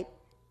hide,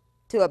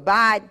 to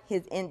abide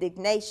his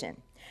indignation.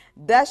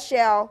 Thus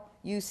shall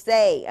you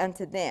say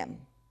unto them,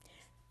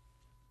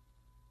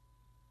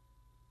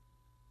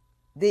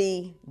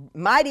 the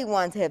mighty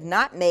ones have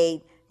not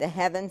made the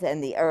heavens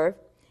and the earth,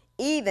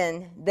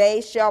 even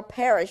they shall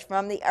perish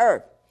from the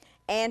earth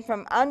and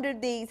from under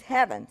these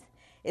heavens.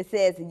 It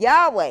says,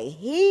 Yahweh,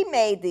 he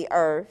made the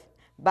earth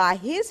by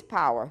his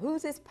power.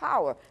 Who's his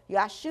power?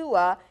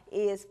 Yahshua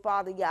is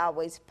Father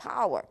Yahweh's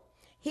power.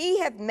 He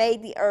hath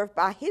made the earth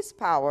by his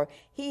power.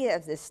 He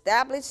has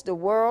established the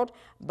world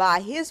by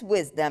his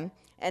wisdom,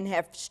 and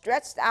hath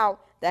stretched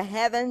out the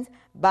heavens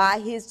by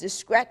his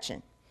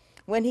discretion.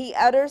 When he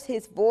utters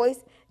his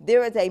voice,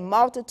 there is a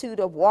multitude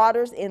of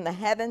waters in the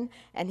heaven,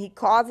 and he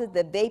causes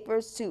the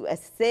vapors to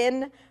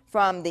ascend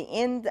from the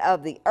end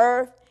of the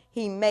earth.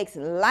 He makes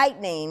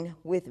lightning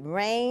with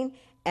rain,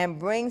 and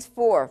brings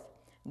forth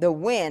the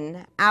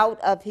wind out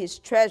of his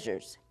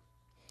treasures.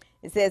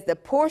 It says the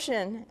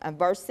portion,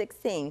 verse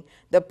 16,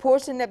 the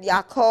portion of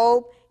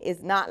Jacob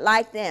is not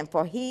like them,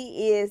 for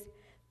he is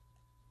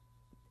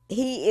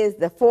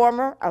the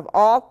former of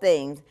all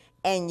things,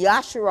 and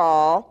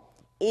Yasharal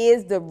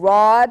is the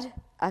rod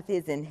of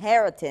his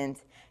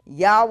inheritance.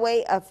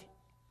 Yahweh of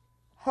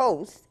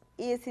hosts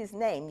is his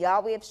name.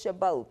 Yahweh of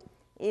Shabbat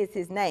is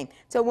his name.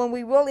 So when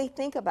we really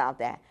think about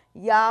that,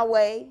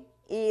 Yahweh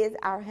is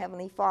our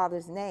Heavenly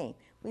Father's name.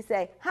 We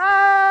say,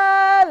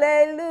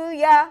 hallelujah.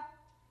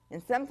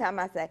 And sometimes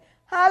I say,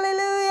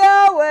 hallelujah,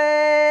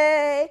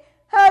 Yahweh,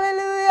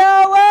 hallelujah,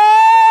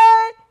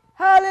 Yahweh,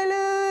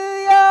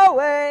 hallelujah,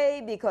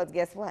 Yahweh. Because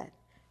guess what?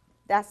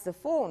 That's the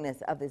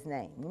fullness of his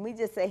name. When we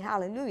just say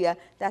hallelujah,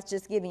 that's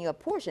just giving you a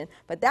portion.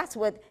 But that's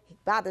what,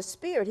 by the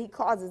Spirit, he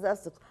causes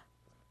us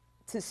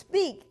to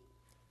speak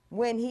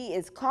when he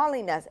is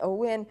calling us, or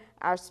when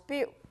our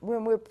spirit,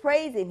 when we're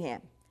praising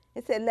him.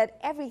 It said, let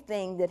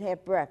everything that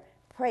have breath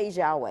praise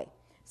Yahweh.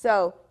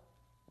 So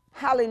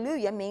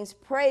hallelujah means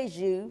praise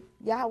you,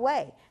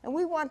 Yahweh. And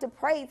we want to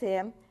praise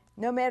him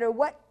no matter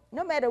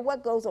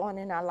what goes on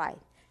in our life.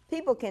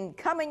 People can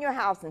come in your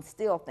house and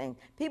steal things.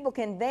 People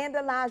can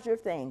vandalize your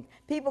things.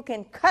 People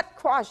can cut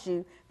across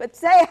you, but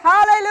say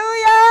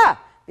hallelujah.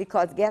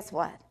 Because guess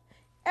what?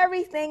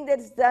 Everything that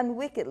is done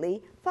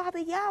wickedly, Father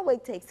Yahweh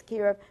takes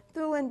care of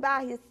through and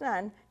by his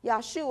Son,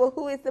 Yahshua,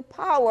 who is the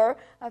power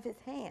of his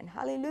hand.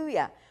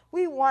 Hallelujah.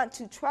 We want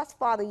to trust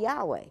Father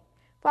Yahweh.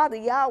 Father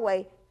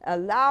Yahweh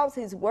allows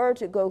his word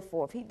to go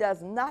forth. He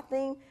does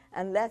nothing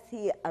unless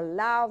he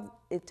allows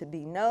it to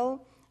be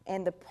known,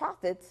 and the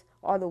prophets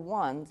are the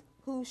ones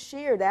who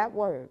share that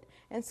word.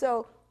 And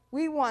so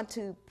we want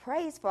to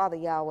praise Father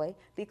Yahweh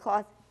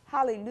because,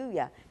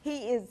 hallelujah,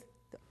 he is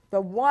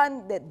the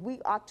one that we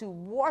ought to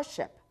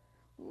worship.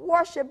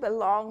 Worship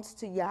belongs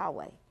to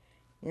Yahweh,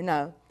 you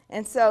know.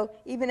 And so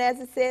even as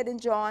it said in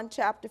John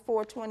chapter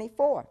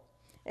 4:24,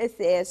 it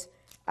says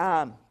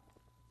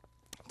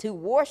to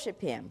worship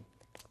him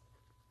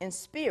in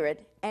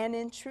spirit and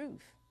in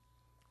truth.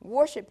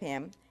 Worship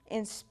him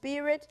in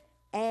spirit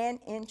and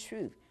in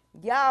truth.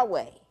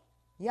 Yahweh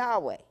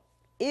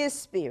is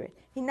spirit.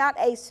 He's not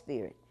a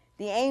spirit.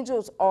 The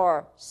angels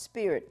are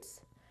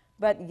spirits.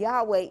 But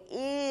Yahweh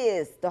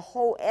is the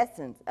whole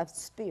essence of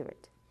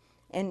spirit.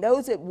 And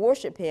those that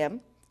worship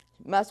him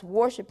must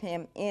worship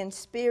him in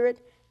spirit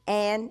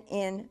and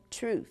in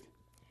truth.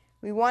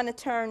 We want to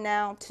turn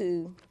now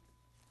to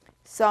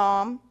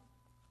Psalm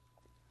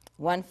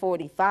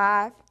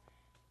 145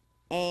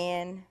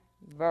 and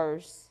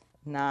verse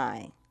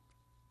 9.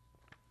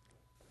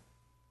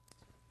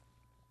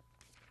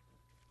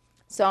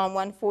 Psalm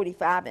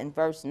 145 and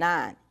verse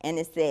 9. And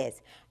it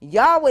says,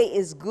 Yahweh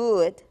is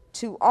good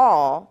to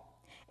all,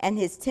 and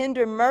his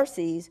tender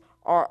mercies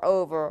are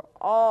over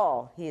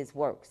all his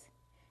works.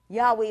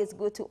 Yahweh is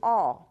good to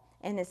all,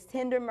 and his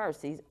tender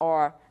mercies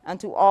are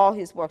unto all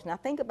his works. Now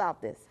think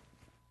about this.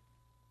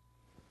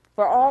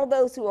 For all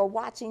those who are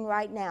watching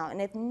right now,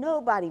 and if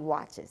nobody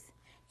watches,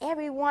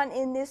 everyone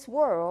in this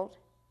world,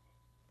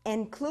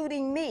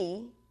 including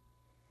me,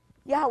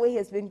 Yahweh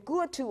has been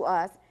good to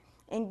us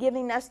in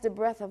giving us the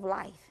breath of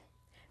life.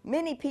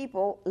 Many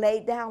people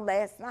laid down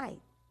last night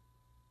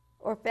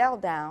or fell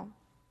down,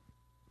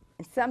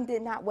 and some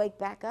did not wake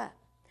back up.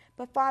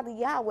 But Father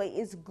Yahweh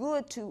is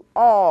good to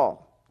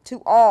all,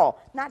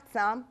 not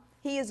some.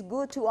 He is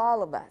good to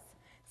all of us.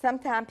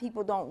 Sometimes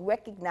people don't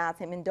recognize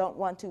him and don't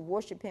want to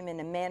worship him in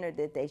the manner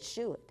that they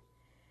should.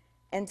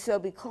 And so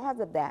because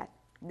of that,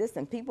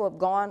 listen, people have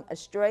gone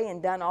astray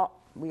and done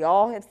all, we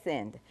all have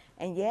sinned.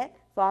 And yet,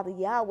 Father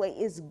Yahweh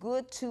is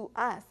good to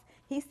us.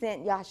 He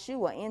sent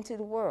Yahshua into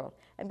the world.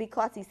 And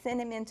because he sent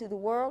him into the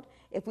world,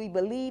 if we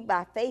believe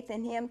by faith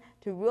in him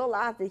to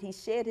realize that he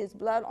shed his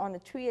blood on the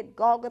tree at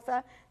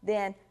Golgotha,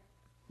 then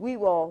we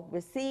will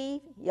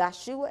receive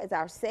Yahshua as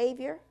our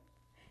Savior.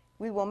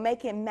 we will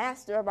make him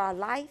master of our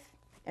life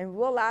and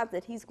realize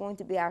that he's going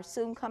to be our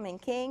soon coming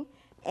king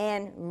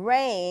and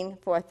reign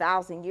for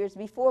 1,000 years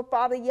before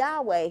Father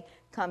Yahweh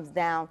comes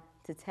down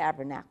to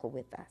tabernacle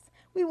with us.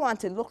 We want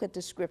to look at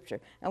the scripture,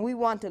 and we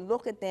want to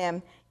look at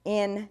them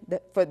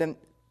for the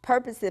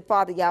purpose that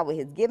Father Yahweh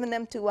has given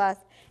them to us,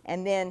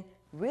 and then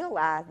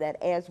realize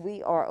that as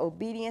we are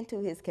obedient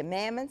to his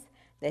commandments,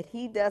 that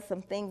he does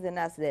some things in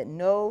us that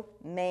no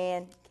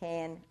man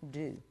can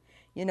do.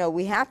 You know,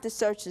 we have to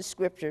search the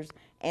scriptures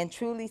and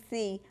truly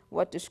see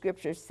what the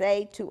scriptures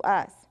say to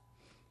us.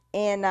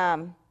 In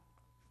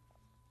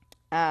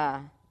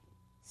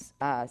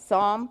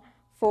Psalm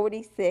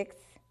 46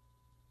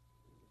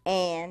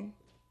 and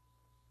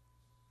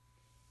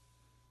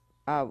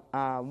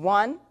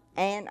 1,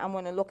 and I'm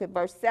going to look at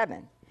verse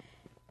 7.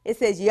 It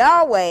says,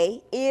 Yahweh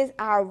is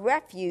our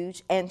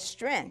refuge and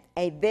strength,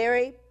 a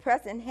very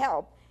present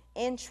help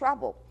in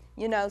trouble.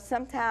 You know,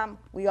 sometimes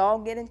we all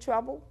get in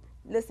trouble.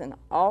 Listen,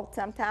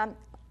 sometimes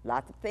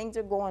lots of things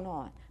are going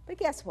on. But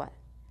guess what?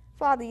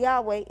 Father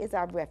Yahweh is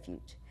our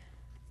refuge.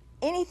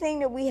 Anything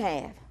that we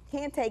have,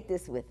 can't take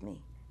this with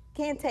me.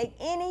 Can't take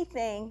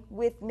anything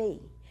with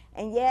me.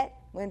 And yet,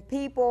 when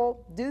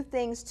people do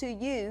things to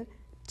you,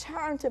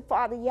 turn to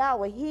Father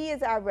Yahweh. He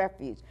is our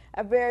refuge,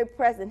 a very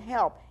present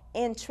help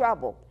in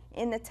trouble,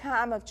 in the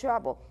time of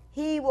trouble.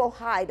 He will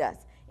hide us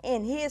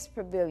in his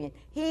pavilion.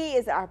 He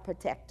is our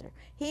protector.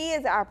 He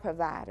is our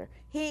provider.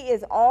 He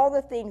is all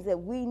the things that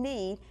we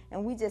need,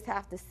 and we just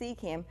have to seek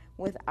him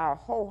with our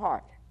whole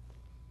heart.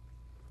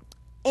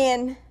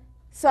 In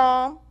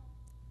Psalm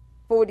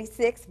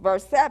 46,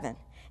 verse 7,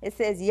 it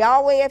says,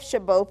 Yahweh of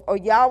Shabbath, or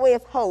Yahweh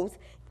of hosts,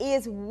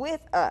 is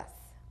with us.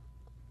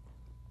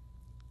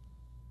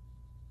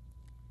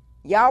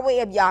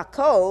 Yahweh of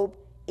Jacob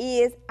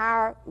is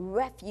our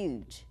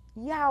refuge.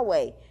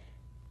 Yahweh,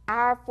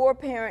 our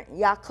foreparent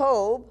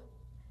Jacob,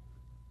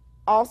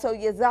 also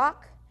Yitzhak,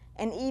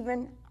 and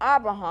even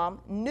Abraham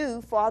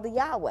knew Father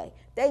Yahweh.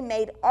 They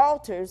made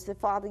altars to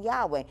Father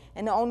Yahweh.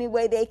 And the only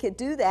way they could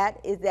do that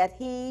is that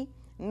he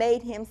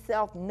made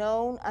himself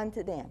known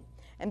unto them.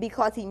 And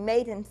because he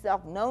made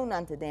himself known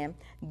unto them,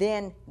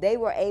 then they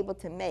were able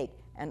to make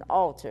an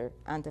altar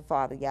unto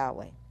Father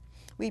Yahweh.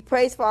 We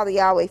praise Father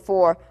Yahweh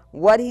for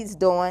what he's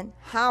doing,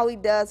 how he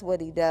does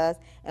what he does,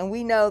 and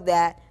we know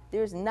that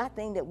there's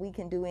nothing that we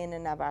can do in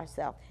and of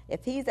ourselves.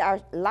 If he's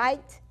our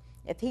light,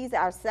 if he's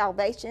our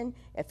salvation,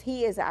 if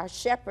he is our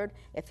shepherd,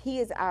 if he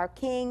is our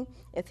king,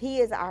 if he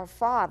is our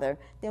father,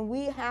 then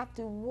we have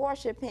to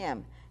worship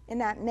him in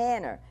that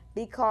manner,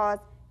 because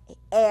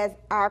as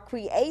our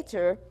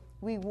creator,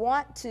 we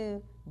want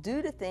to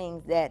do the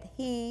things that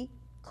he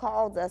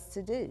called us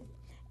to do.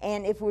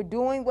 And if we're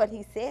doing what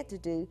he said to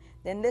do,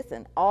 then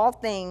listen, all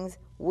things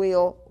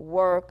will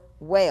work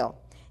well.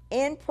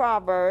 In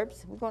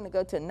Proverbs, we're going to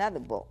go to another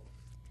book.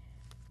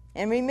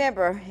 And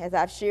remember, as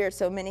I've shared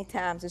so many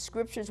times, the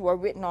scriptures were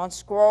written on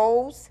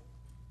scrolls.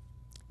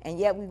 And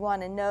yet we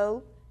want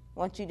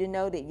you to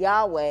know that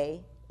Yahweh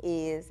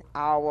is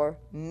our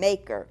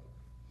maker.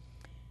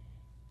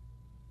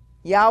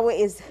 Yahweh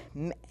is,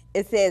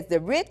 it says,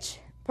 the rich,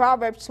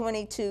 Proverbs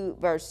 22,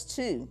 verse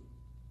 2.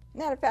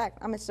 Matter of fact,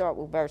 I'm going to start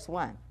with verse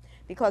 1,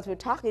 because we're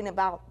talking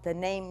about the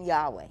name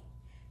Yahweh.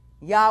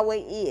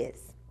 Yahweh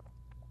is.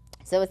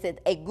 So it says,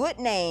 a good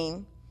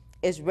name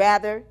is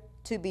rather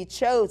to be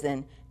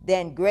chosen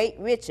than great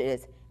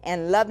riches,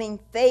 and loving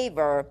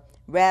favor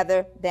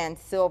rather than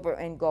silver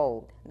and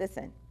gold.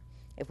 Listen,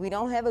 if we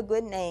don't have a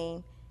good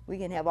name, we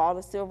can have all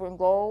the silver and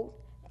gold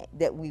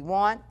that we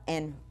want,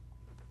 and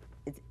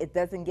it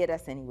doesn't get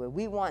us anywhere.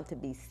 We want to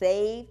be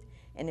saved.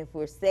 And if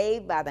we're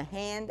saved by the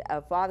hand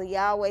of Father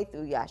Yahweh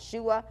through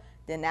Yeshua,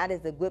 then that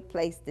is a good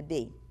place to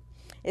be.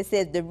 It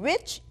says, the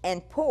rich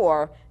and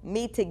poor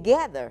meet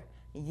together.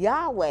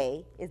 Yahweh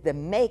is the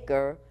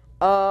maker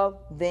of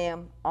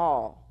them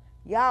all.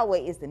 Yahweh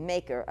is the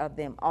maker of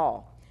them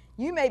all.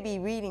 You may be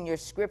reading your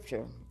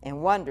scripture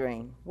and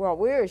wondering, well,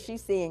 where is she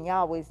seeing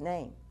Yahweh's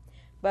name?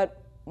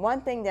 But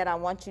one thing that I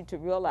want you to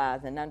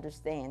realize and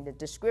understand, that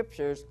the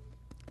scriptures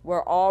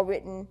were all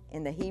written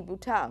in the Hebrew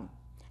tongue,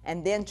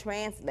 and then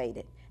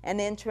translated, and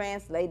then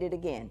translated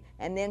again,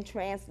 and then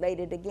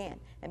translated again.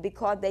 And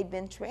because they've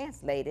been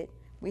translated,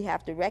 we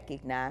have to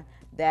recognize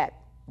that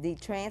the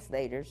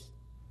translators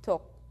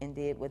took and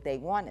did what they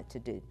wanted to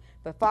do.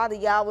 But Father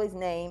Yahweh's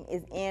name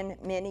is in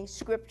many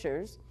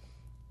scriptures,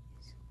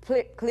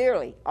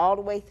 clearly, all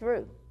the way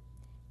through,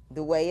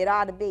 the way it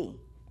ought to be.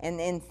 And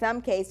in some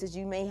cases,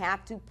 you may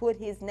have to put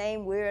his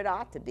name where it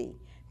ought to be.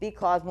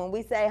 Because when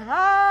we say,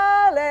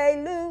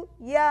 hallelujah,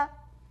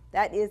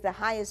 that is the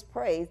highest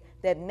praise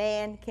that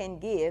man can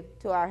give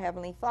to our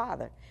Heavenly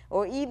Father,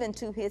 or even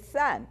to his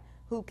Son,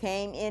 who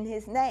came in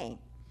his name.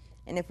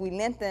 And if we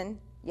lengthen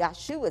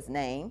Yeshua's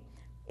name,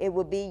 it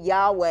would be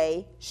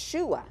Yahweh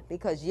Shua,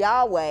 because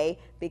Yahweh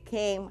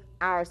became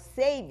our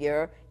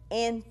Savior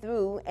in,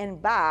 through,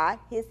 and by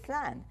his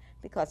Son,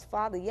 because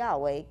Father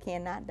Yahweh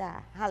cannot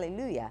die.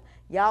 Hallelujah.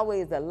 Yahweh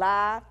is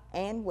alive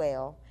and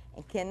well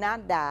and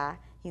cannot die.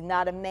 He's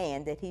not a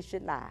man that he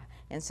should lie.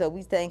 And so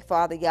we thank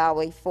Father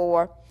Yahweh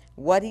for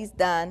what he's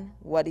done,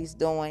 what he's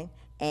doing,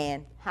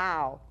 and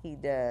how he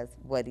does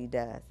what he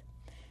does.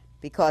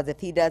 Because if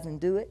he doesn't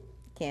do it,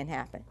 it can't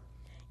happen.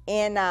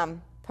 In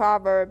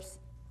Proverbs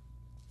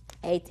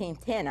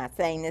 18:10, I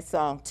sang this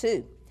song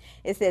too.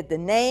 It said, the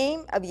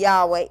name of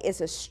Yahweh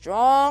is a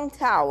strong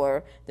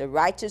tower. The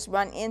righteous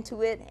run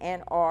into it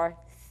and are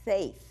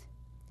safe.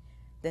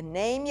 The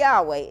name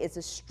Yahweh is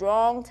a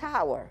strong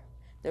tower.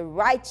 The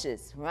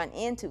righteous run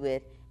into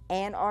it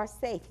and are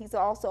safe. He's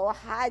also a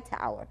high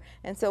tower.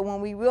 And so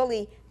when we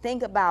really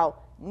think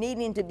about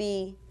needing to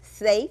be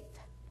safe,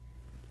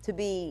 to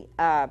be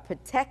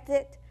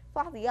protected,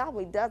 Father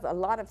Yahweh does a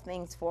lot of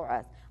things for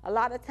us. A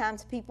lot of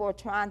times people are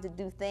trying to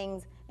do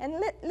things,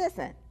 and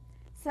listen,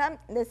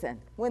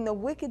 when the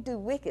wicked do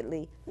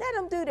wickedly, let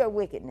them do their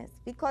wickedness.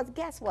 Because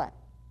guess what?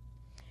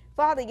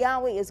 Father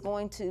Yahweh is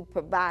going to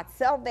provide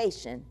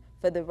salvation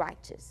for the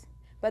righteous.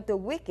 But the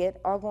wicked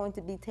are going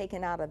to be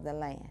taken out of the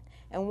land.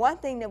 And one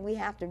thing that we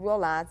have to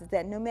realize is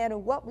that no matter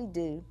what we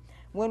do,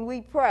 when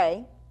we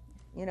pray,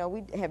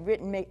 we have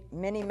written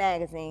many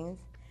magazines,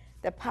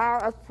 the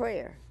power of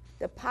prayer.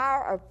 The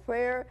power of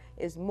prayer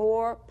is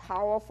more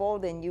powerful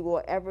than you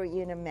will ever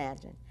even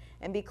imagine.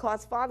 And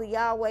because Father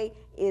Yahweh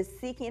is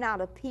seeking out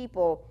a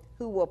people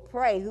who will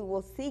pray, who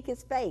will seek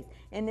his face.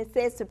 And it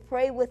says to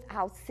pray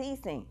without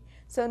ceasing.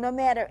 So no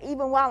matter,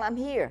 even while I'm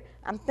here,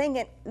 I'm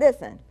thinking,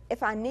 listen,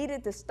 if I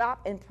needed to stop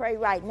and pray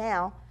right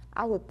now,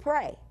 I would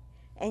pray.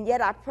 And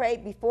yet I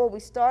prayed before we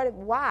started.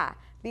 Why?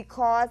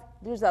 Because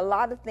there's a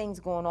lot of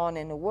things going on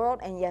in the world,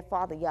 and yet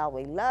Father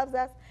Yahweh loves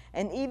us.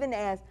 And even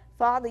as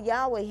Father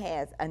Yahweh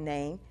has a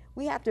name,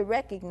 we have to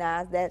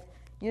recognize that,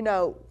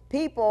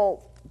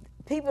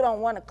 people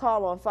don't want to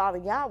call on Father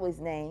Yahweh's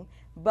name,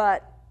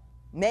 but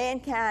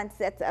mankind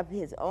sets up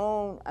his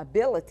own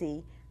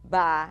ability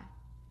by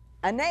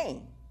a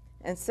name.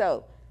 And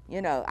so,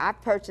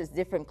 I've purchased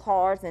different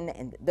cars,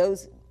 and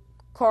those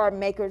car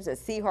makers are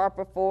C.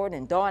 Harper Ford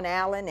and Dawn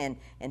Allen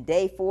and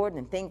Dave Ford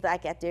and things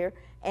like that there.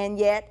 And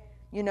yet,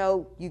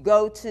 you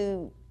go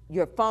to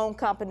your phone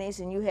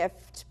companies and you have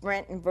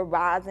Sprint and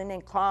Verizon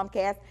and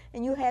Comcast,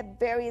 and you have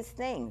various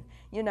things.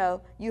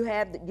 You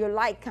have your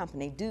light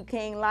company,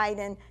 Duquesne Light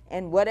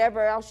and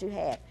whatever else you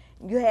have.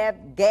 You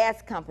have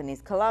gas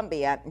companies,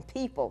 Columbia and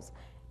Peoples.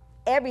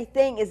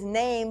 Everything is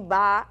named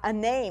by a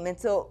name. And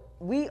so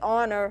we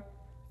honor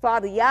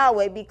Father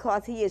Yahweh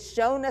because he has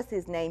shown us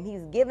his name.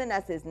 He's given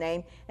us his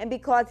name. And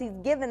because he's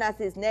given us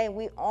his name,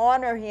 we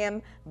honor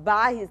him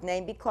by his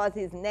name because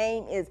his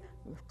name is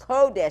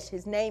Kodesh.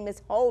 His name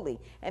is holy.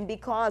 And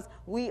because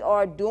we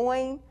are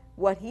doing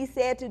what he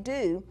said to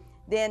do,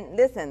 then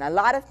listen, a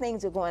lot of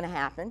things are going to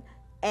happen.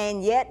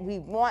 And yet we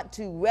want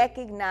to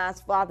recognize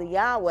Father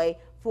Yahweh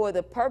for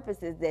the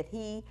purposes that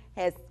he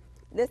has.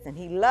 Listen,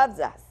 he loves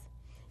us.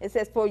 It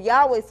says, for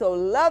Yahweh so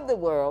loved the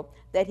world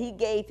that he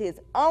gave his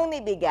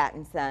only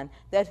begotten Son,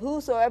 that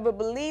whosoever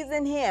believes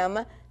in him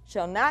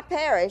shall not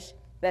perish,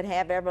 but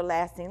have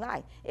everlasting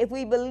life. If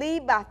we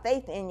believe by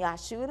faith in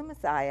Yahshua the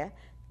Messiah,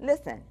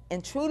 listen,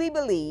 and truly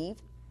believe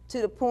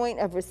to the point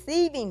of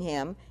receiving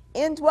him,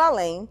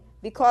 indwelling,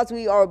 because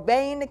we are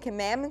obeying the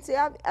commandments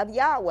of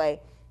Yahweh,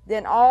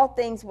 then all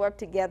things work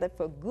together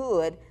for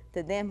good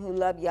to them who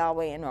love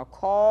Yahweh and are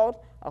called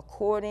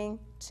according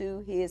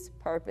to his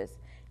purpose.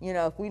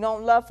 If we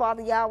don't love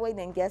Father Yahweh,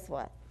 then guess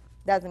what?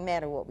 Doesn't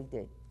matter what we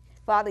do.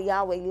 Father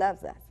Yahweh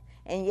loves us.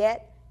 And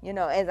yet,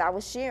 as I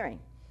was sharing,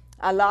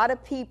 a lot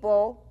of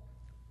people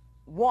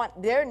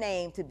want their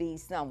name to be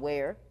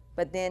somewhere,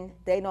 but then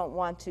they don't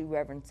want to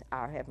reverence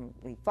our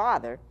Heavenly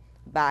Father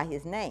by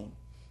his name.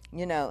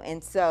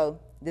 And so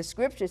the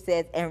scripture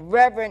says, and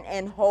reverend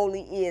and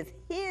holy is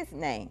his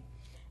name.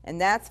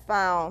 And that's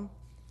found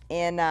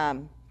in, I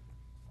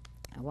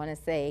want to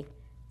say,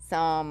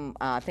 Psalm,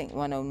 I think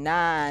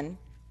 109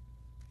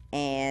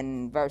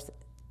 and verse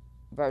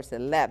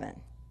 11. Is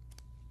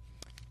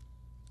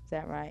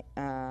that right?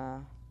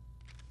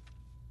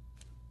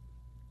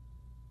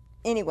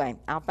 Anyway,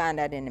 I'll find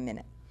out in a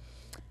minute.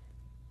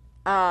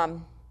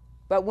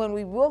 But when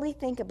we really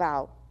think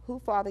about who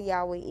Father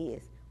Yahweh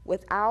is,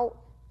 without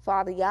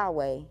Father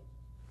Yahweh,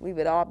 we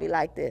would all be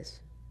like this,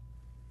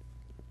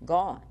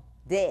 gone,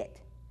 dead.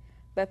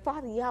 But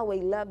Father Yahweh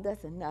loved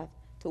us enough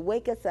to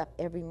wake us up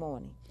every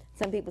morning.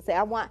 Some people say,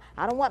 I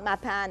don't want my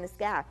pie in the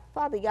sky.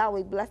 Father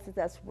Yahweh blesses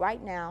us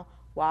right now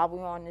while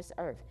we're on this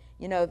earth.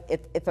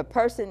 If a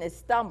person is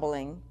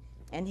stumbling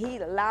and he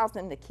allows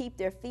them to keep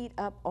their feet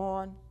up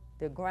on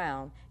the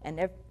ground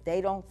and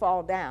they don't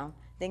fall down,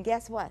 then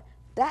guess what?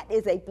 That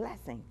is a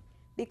blessing,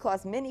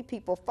 because many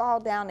people fall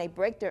down, they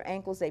break their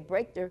ankles, they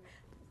break their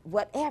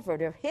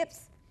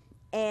hips,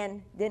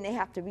 and then they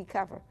have to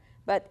recover.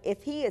 But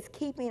if he is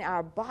keeping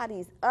our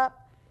bodies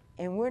up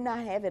and we're not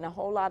having a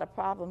whole lot of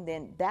problem,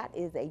 then that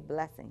is a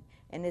blessing,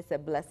 and it's a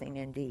blessing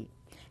indeed.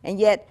 And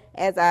yet,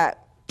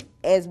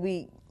 as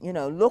we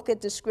look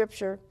at the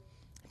scripture,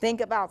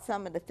 think about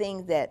some of the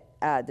things that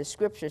the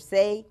scriptures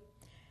say,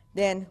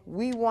 then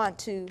we want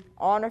to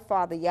honor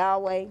Father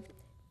Yahweh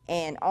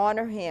and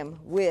honor him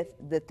with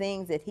the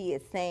things that he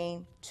is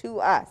saying to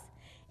us.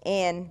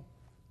 And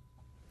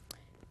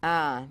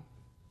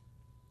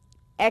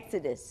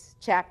Exodus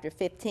chapter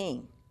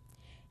 15.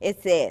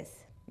 It says,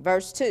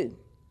 verse 2.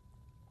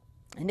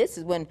 And this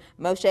is when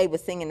Moshe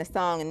was singing the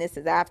song, and this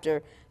is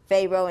after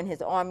Pharaoh and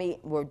his army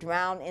were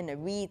drowned in the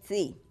Red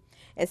Sea.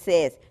 It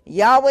says,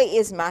 Yahweh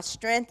is my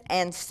strength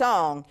and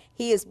song.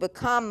 He has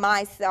become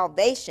my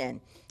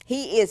salvation.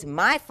 He is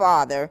my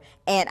father,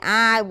 and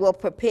I will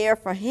prepare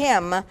for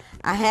him a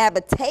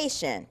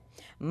habitation.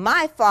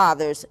 My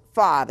father's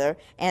father,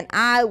 and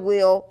I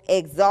will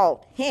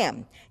exalt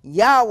him.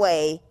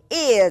 Yahweh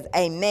is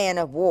a man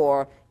of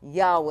war.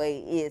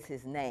 Yahweh is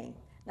his name.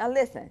 Now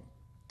listen,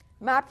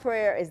 my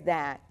prayer is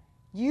that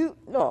you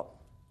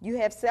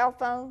have cell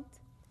phones,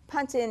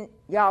 punch in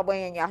Yahweh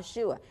and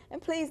Yahshua.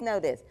 And please know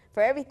this,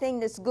 for everything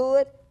that's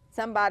good,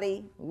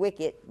 somebody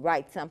wicked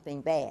writes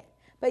something bad.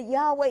 But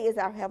Yahweh is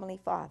our Heavenly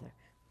Father.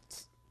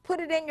 Put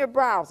it in your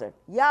browser.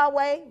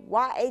 Yahweh,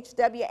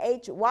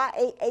 YHWH,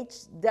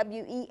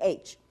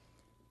 YAHWEH.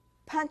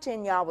 Punch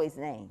in Yahweh's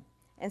name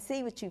and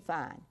see what you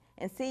find.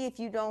 And see if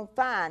you don't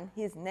find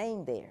his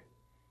name there.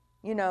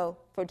 You know,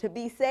 for to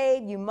be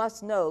saved, you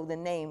must know the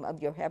name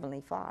of your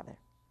Heavenly Father.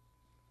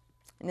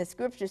 And the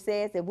scripture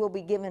says that we'll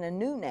be given a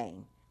new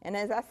name. And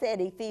as I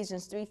said,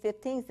 Ephesians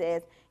 3:15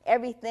 says,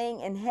 everything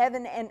in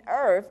heaven and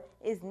earth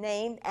is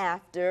named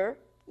after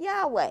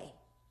Yahweh.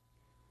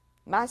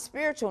 My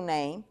spiritual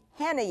name,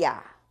 Hannah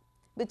YAH,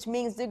 which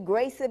means the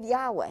grace of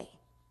Yahweh.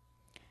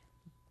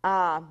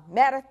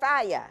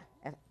 Mattathiah,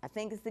 I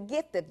think it's the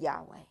gift of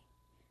Yahweh.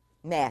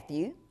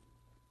 Matthew,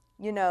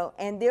 you know,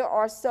 and there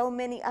are so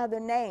many other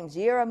names.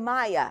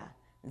 Jeremiah,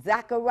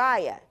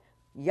 Zechariah,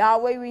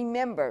 Yahweh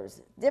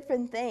remembers,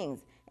 different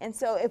things. And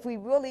so if we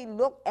really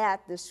look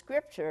at the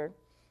scripture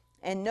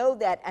and know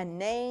that a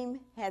name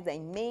has a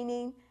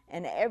meaning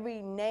and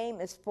every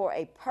name is for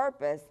a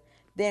purpose,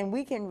 then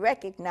we can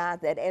recognize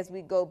that as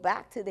we go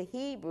back to the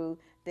Hebrew,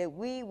 that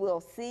we will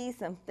see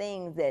some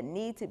things that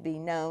need to be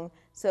known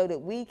so that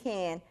we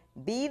can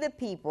be the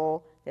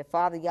people that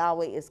Father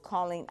Yahweh is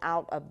calling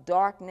out of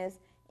darkness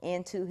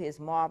into his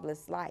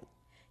marvelous light.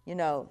 You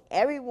know,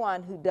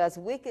 everyone who does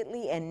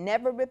wickedly and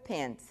never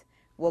repents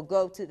will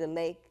go to the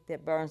lake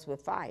that burns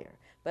with fire.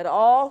 But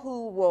all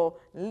who will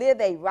live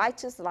a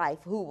righteous life,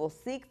 who will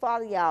seek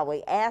Father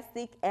Yahweh, ask,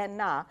 seek, and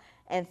knock,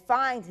 and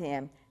find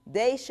him,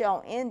 they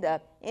shall end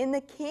up in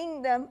the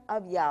kingdom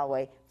of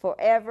Yahweh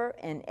forever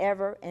and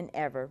ever and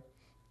ever.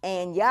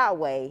 And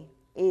Yahweh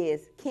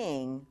is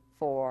king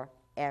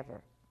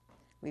forever.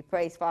 We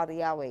praise Father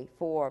Yahweh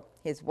for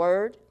his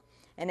word.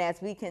 And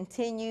as we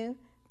continue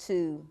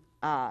to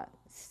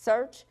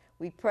search,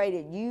 we pray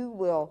that you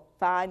will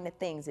find the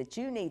things that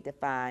you need to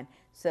find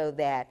so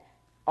that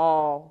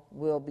all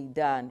will be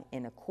done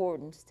in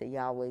accordance to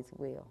Yahweh's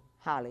will.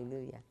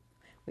 Hallelujah.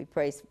 We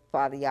praise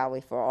Father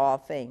Yahweh for all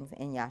things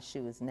in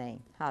Yahshua's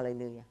name.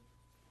 Hallelujah.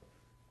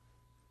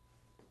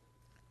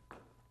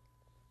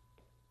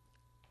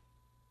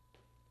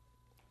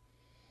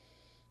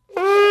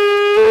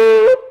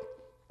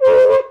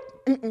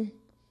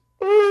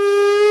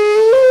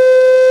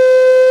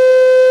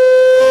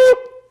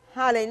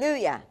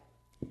 Hallelujah.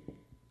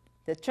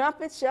 The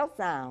trumpet shall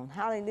sound.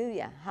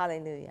 Hallelujah.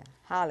 Hallelujah.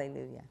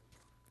 Hallelujah.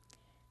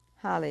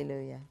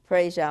 Hallelujah.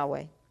 Praise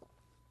Yahweh.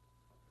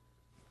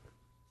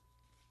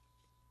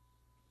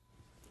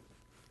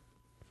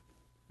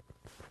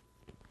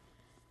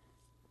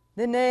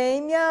 The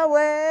name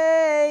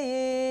Yahweh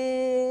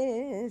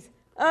is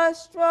a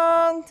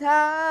strong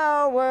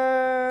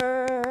tower.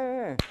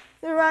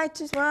 The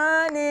righteous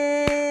run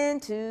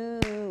into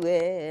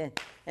it,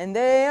 and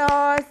they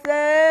are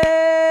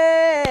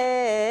saved.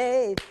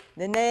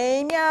 The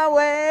name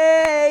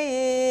Yahweh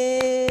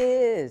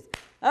is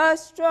a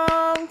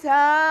strong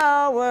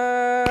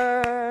tower.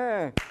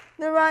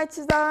 The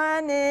righteous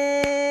run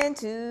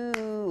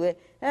into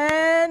it,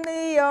 and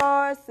they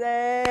are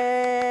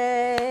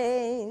saved.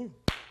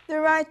 The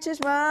righteous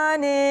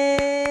run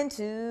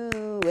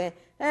into it,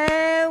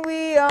 and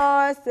we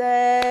are saved.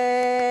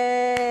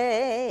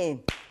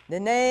 The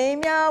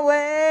name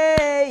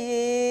Yahweh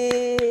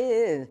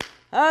is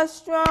a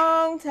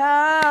strong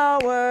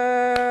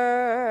tower.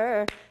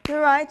 The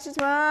righteous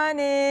run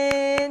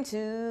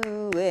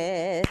into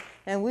it,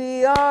 and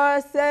we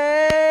are saved.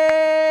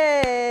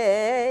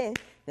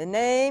 The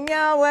name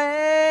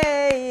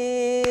Yahweh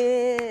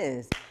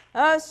is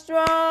a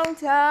strong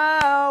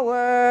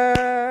tower.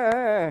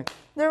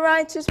 The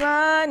righteous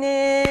run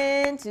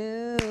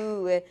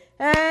into it,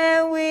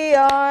 and we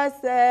are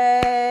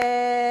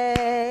saved.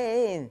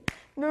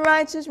 The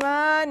righteous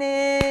run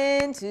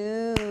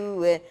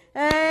into it,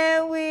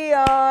 and we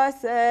are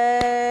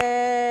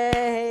saved.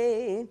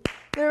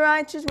 The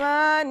righteous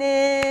run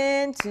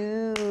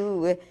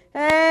into it,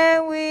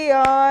 and we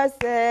are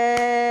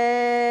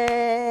saved.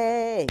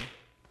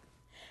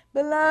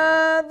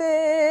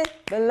 Beloved,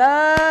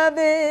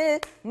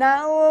 beloved,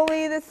 now are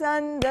we the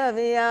sons of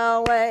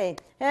Yahweh,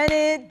 and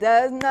it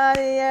does not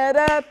yet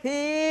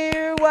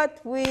appear what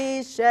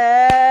we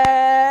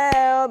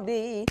shall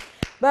be.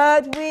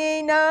 But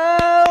we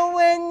know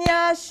when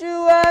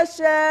Yahshua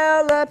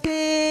shall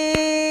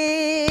appear,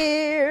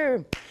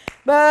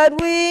 But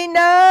we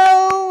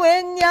know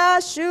when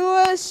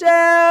Yahshua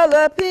shall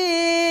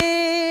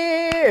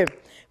appear,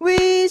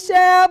 we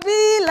shall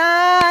be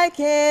like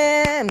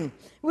him.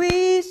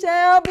 We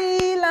shall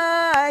be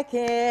like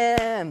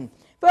him.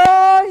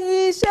 For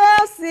he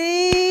shall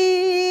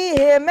see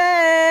him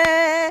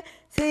as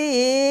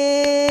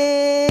he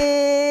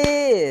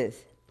is.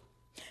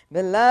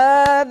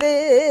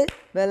 Beloved,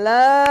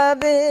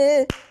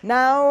 beloved,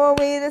 now are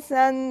we the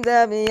sons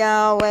of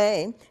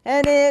Yahweh,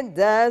 and it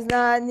does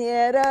not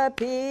yet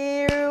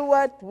appear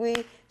what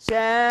we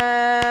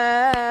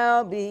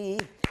shall be.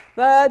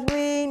 But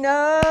we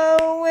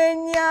know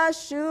when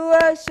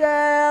Yahshua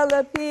shall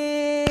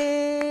appear.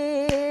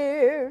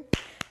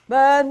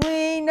 But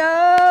we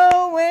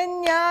know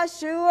when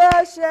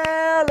Yahshua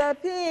shall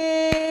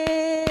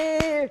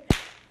appear,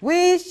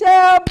 we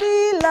shall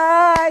be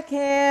like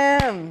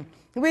him.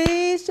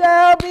 We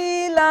shall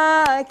be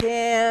like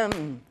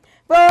him.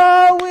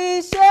 For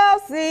we shall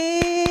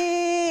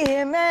see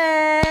him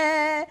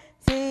as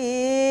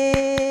he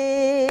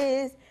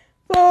is.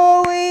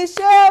 For we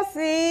shall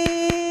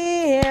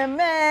see him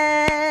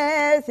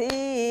as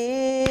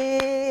he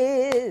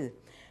is.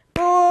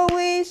 For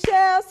we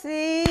shall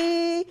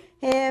see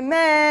him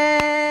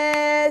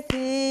as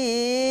he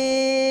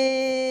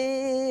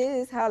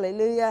is.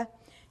 Hallelujah.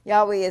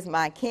 Yahweh is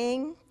my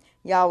king.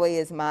 Yahweh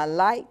is my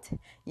light.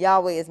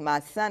 Yahweh is my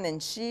sun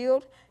and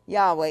shield.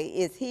 Yahweh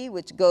is he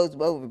which goes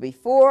over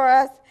before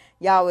us.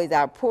 Yahweh is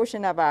our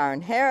portion of our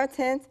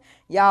inheritance.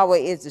 Yahweh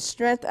is the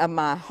strength of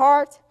my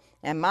heart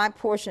and my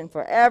portion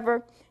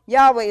forever.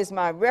 Yahweh is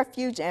my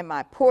refuge and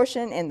my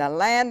portion in the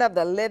land of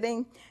the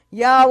living.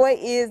 Yahweh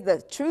is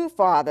the true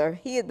Father.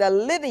 He is the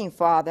living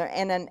Father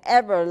and an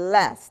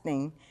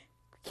everlasting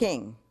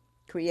King,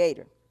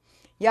 Creator.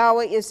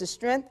 Yahweh is the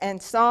strength and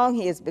song.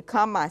 He has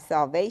become my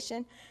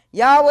salvation.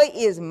 Yahweh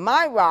is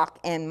my rock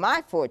and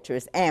my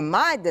fortress and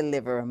my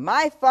deliverer,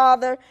 my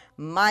Father,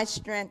 my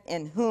strength,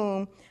 in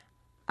whom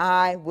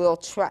I will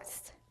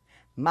trust,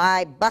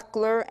 my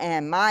buckler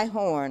and my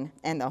horn,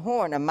 and the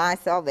horn of my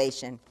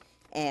salvation,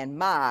 and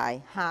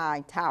my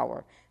high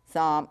tower.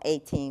 Psalm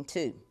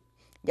 18:2.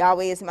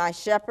 Yahweh is my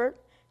shepherd.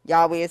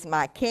 Yahweh is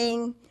my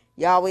king.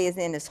 Yahweh is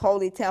in his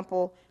holy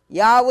temple.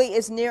 Yahweh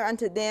is near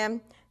unto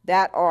them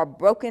that are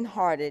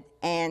brokenhearted,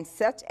 and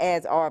such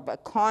as are of a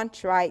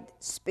contrite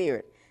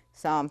spirit.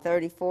 Psalm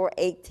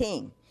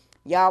 34:18.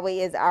 Yahweh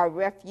is our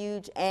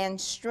refuge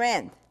and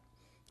strength,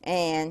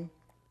 and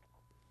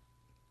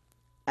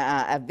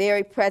a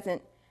very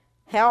present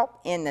help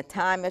in the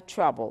time of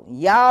trouble.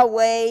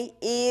 Yahweh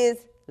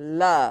is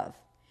love.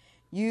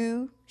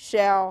 Yahweh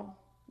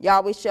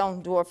shall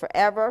endure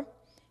forever.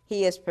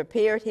 He has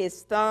prepared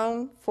his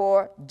throne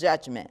for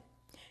judgment.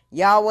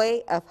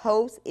 Yahweh of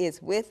hosts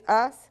is with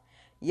us.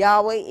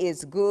 Yahweh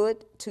is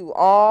good to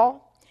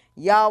all.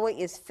 Yahweh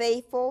is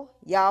faithful.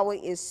 Yahweh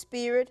is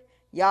spirit.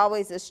 Yahweh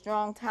is a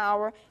strong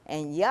tower.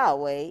 And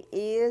Yahweh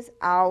is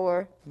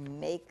our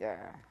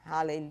maker.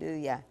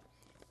 Hallelujah.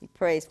 We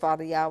praise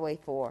Father Yahweh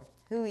for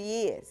who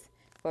he is,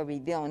 for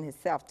revealing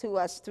himself to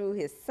us through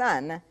his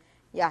son,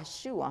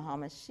 Yahshua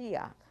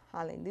HaMashiach.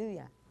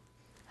 Hallelujah.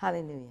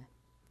 Hallelujah.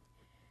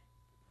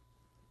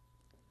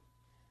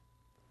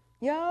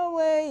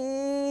 Yahweh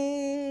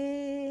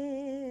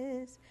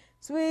is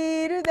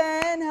sweeter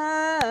than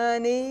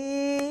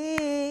honey.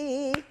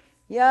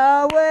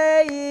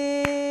 Yahweh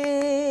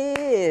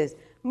is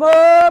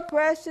more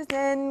precious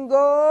than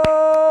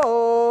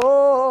gold.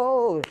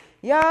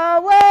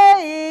 Yahweh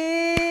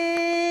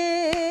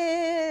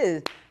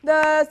is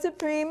the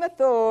supreme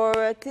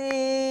authority.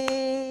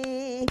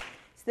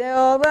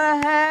 Silver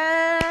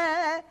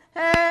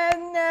has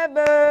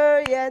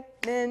never yet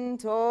been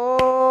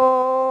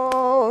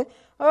told.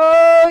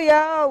 Oh,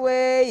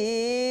 Yahweh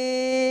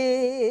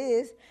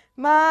is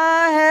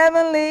my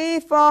heavenly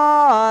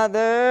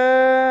Father.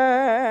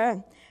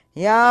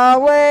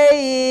 Yahweh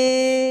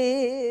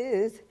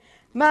is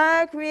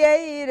my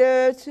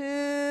creator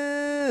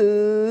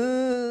too.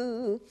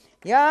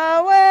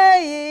 Yahweh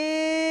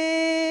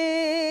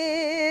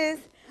is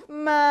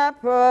my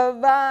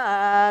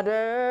provider.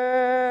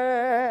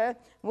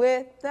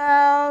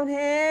 Without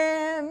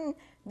him,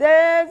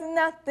 there's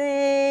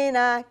nothing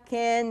I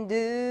can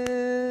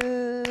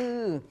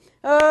do.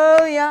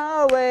 Oh,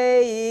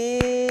 Yahweh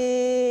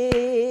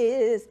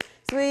is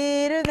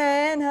sweeter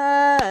than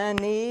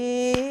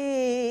honey.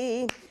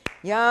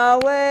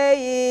 Yahweh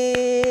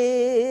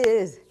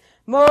is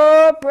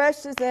more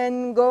precious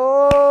than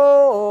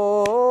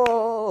gold.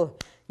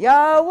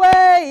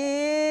 Yahweh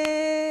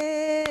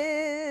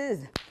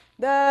is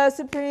the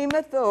supreme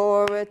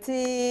authority.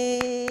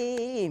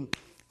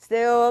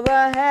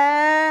 Silver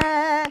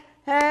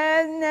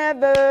has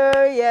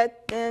never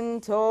yet been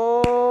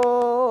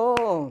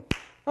told.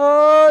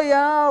 Oh,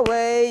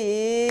 Yahweh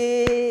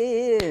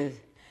is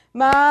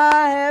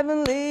my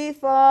heavenly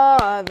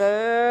Father.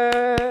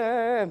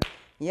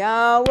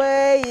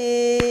 Yahweh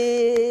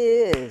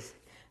is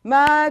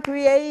my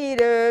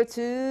creator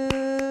too.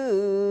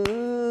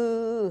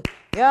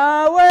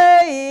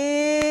 Yahweh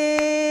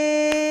is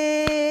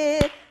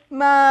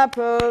my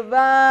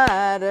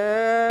provider.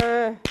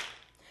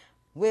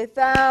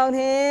 Without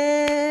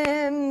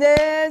him,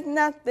 there's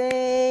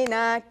nothing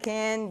I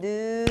can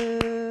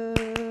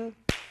do.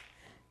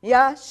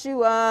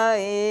 Yahshua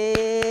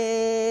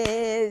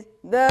is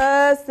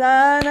the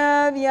Son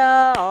of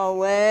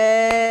Yahweh.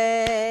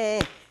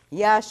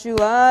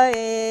 Yahshua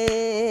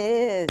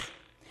is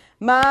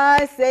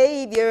my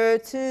Savior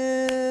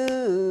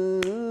too.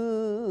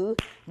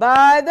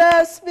 By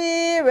the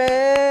Spirit,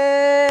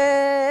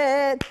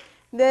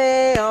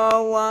 they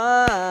are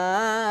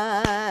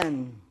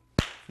one.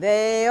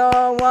 They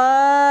are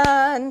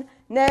one,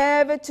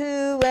 never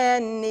two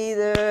and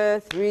neither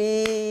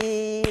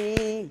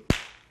three.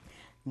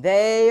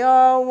 They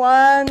are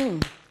one,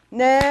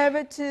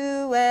 never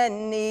two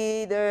and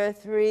neither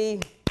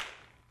three.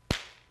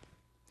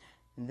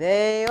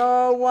 They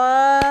are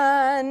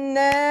one,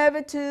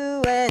 never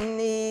two and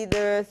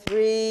neither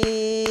three.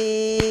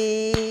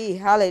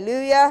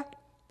 Hallelujah.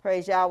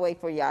 Praise Yahweh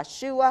for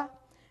Yahshua.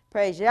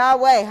 Praise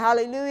Yahweh.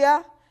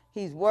 Hallelujah.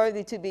 He's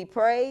worthy to be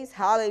praised.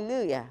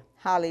 Hallelujah.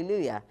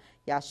 Hallelujah.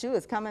 Yahshua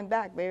is coming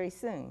back very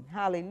soon.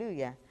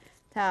 Hallelujah.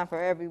 Time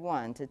for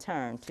everyone to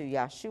turn to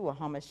Yahshua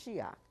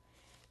HaMashiach,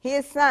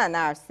 his Son,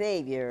 our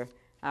Savior,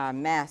 our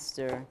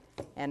Master,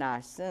 and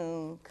our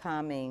soon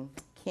coming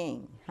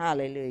King.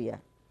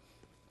 Hallelujah.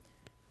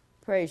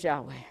 Praise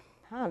Yahweh.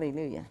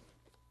 Hallelujah.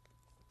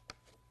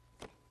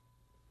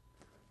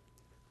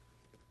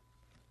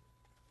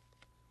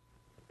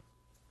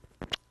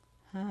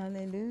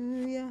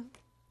 Hallelujah.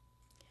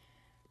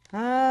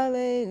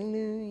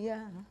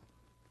 Hallelujah.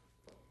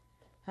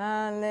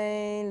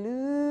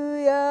 Hallelujah.